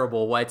 were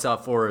terrible. White Saw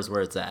 4 is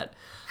where it's at.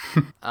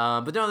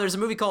 But no, there's a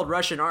movie called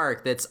Russian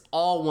Ark that's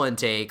all one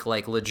take,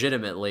 like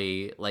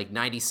legitimately, like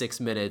 96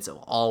 minutes of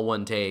all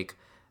one take.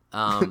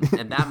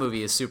 And that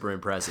movie is super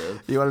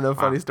impressive. You want to know a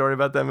funny story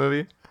about that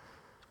movie?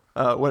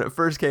 When it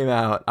first came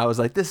out, I was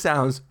like, this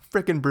sounds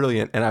freaking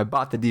brilliant. And I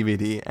bought the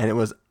DVD, and it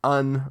was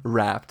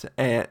unwrapped,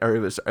 or it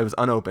was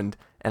unopened,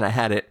 and I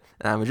had it,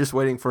 and I was just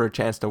waiting for a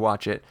chance to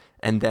watch it.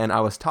 And then I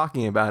was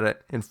talking about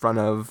it in front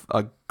of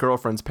a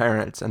girlfriend's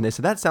parents, and they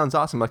said, that sounds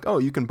awesome. I'm like, oh,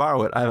 you can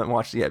borrow it. I haven't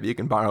watched it yet, but you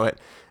can borrow it.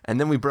 And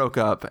then we broke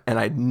up, and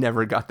I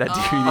never got that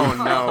DVD.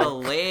 Oh, no.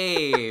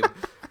 Lame.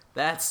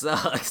 That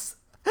sucks.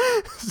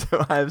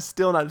 So I have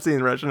still not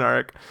seen Russian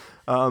Ark,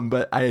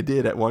 but I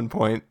did at one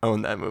point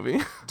own that movie.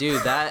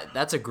 Dude,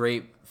 that's a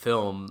great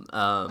film.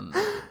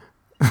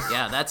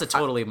 Yeah, that's a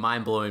totally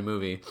mind-blowing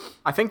movie.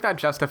 I think that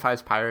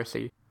justifies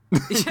piracy.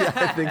 Yeah,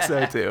 I think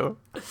so too.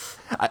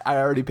 I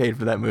already paid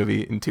for that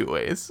movie in 2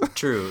 ways.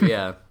 True,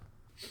 yeah.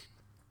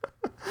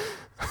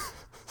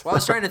 Well, I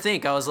was trying to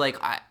think. I was like,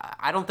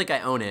 I don't think I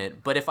own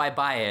it, but if I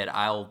buy it,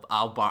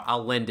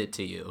 I'll lend it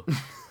to you,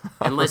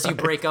 unless you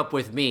break up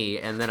with me,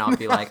 and then I'll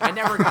be like, I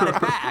never got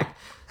it back,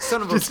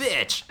 son of a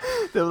bitch.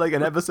 Then like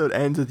an episode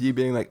ends with you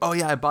being like, oh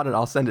yeah, I bought it,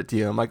 I'll send it to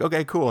you. I'm like,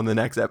 okay, cool. And the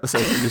next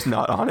episode you're just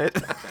not on it.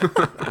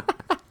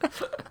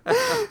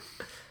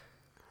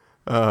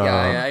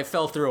 Yeah, I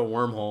fell through a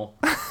wormhole.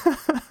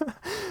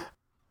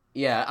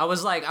 Yeah, I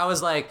was like,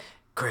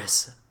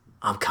 Chris,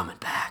 I'm coming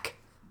back,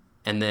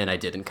 and then I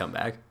didn't come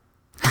back.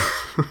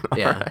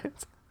 Yeah. Right.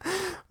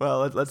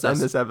 Well, let's end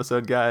this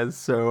episode, guys.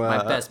 So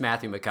my best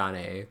Matthew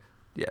McConaughey.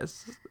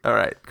 Yes. All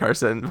right,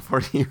 Carson.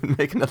 Before you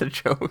make another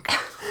joke,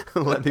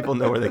 let people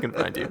know where they can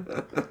find you.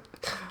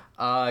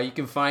 You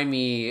can find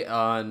me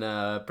on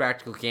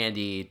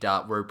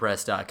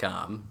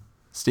practicalcandy.wordpress.com.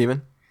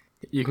 Steven?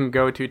 You can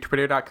go to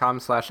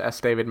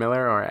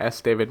twitter.com/sdavidmiller or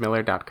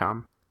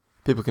sdavidmiller.com.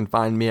 People can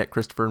find me at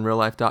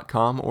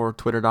ChristopherInRealLife.com or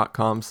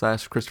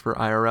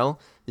Twitter.com/ChristopherIRL.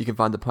 You can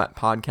find the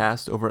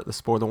podcast over at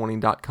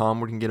thespoilerwarning.com,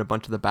 where you can get a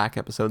bunch of the back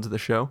episodes of the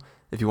show.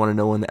 If you want to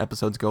know when the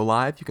episodes go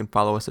live, you can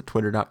follow us at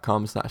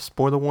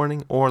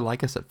Twitter.com/SpoilerWarning or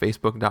like us at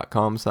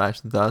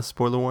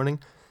Facebook.com/TheSpoilerWarning.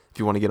 If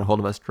you want to get a hold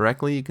of us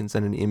directly, you can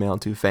send an email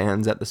to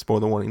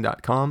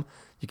fans@thespoilerwarning.com.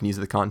 You can use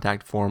the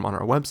contact form on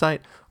our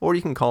website, or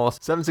you can call us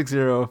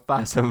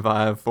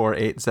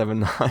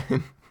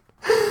 760-575-4879.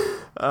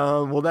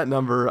 Well, that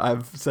number,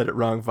 I've said it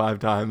wrong 5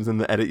 times. In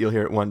the edit, you'll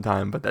hear it 1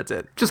 time, but that's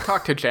it. Just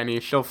talk to Jenny.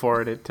 She'll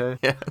forward it to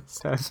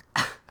us.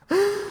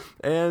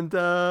 And,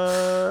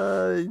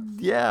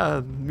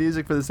 yeah,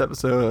 music for this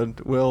episode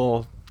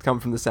will come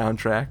from the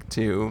soundtrack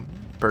to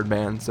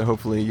Birdman, so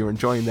hopefully you're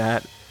enjoying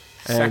that.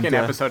 Second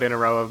episode in a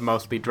row of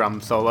mostly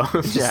drum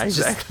solos. Yeah,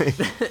 exactly.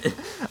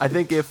 I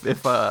think if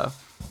the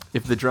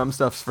drum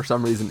stuff for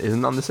some reason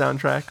isn't on the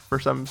soundtrack for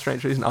some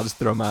strange reason, I'll just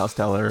throw Miles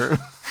Teller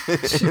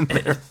in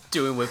there.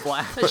 Doing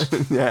Whiplash.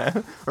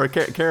 Yeah. Or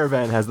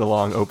Caravan has the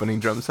long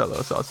opening drum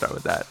solo, so I'll start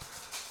with that.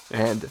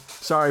 And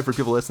sorry for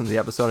people listening to the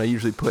episode. I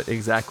usually put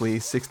exactly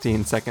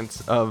 16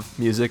 seconds of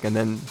music and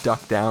then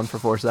duck down for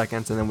 4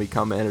 seconds, and then we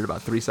come in at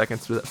about 3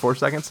 seconds through that 4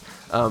 seconds.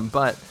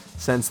 But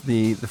since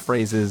the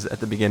phrases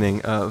at the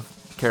beginning of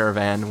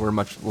Caravan were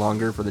much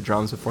longer for the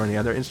drums before any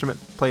other instrument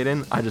played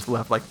in, I just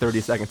left like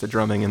 30 seconds of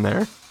drumming in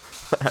there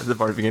at the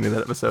very beginning of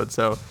that episode.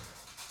 So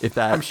if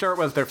that... I'm sure it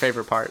was their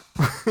favorite part.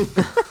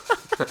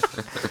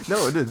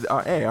 No, it is.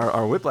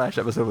 Our Whiplash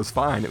episode was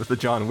fine. It was the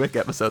John Wick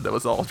episode that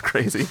was all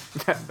crazy.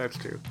 That's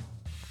true.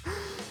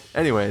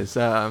 Anyways,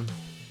 and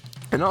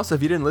also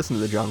if you didn't listen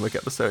to the John Wick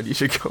episode, you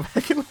should go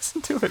back and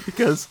listen to it,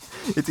 because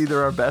it's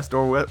either our best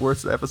or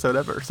worst episode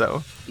ever.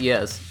 So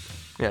yes.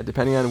 Yeah,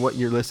 depending on what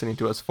you're listening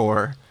to us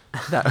for,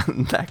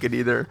 that could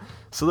either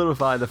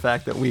solidify the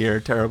fact that we are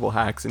terrible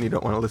hacks and you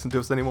don't want to listen to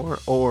us anymore,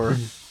 or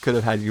could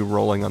have had you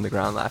rolling on the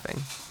ground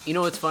laughing. You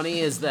know what's funny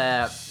is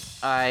that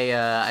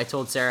I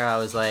told Sarah, I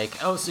was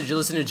like, oh, so did you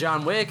listen to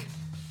John Wick?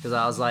 Because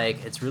I was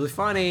like, it's really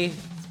funny.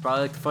 It's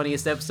probably like the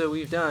funniest episode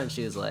we've done.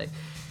 She was like,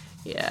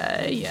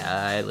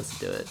 yeah, I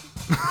listened to it.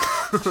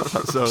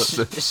 so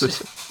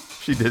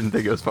she didn't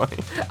think it was funny.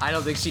 I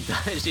don't think she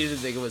thought. She didn't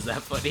think it was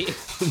that funny.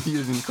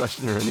 You didn't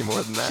question her any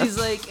more than that. She's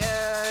like,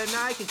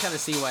 no, I can kind of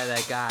see why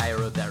that guy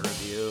wrote that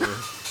review.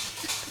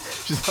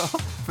 She's all,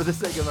 for the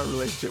sake of our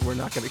relationship, we're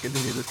not going to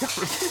continue this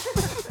conversation.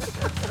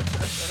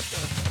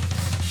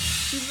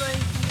 She's like,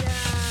 yeah,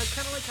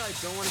 kind of like how I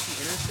don't want to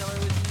see Interstellar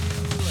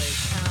with you.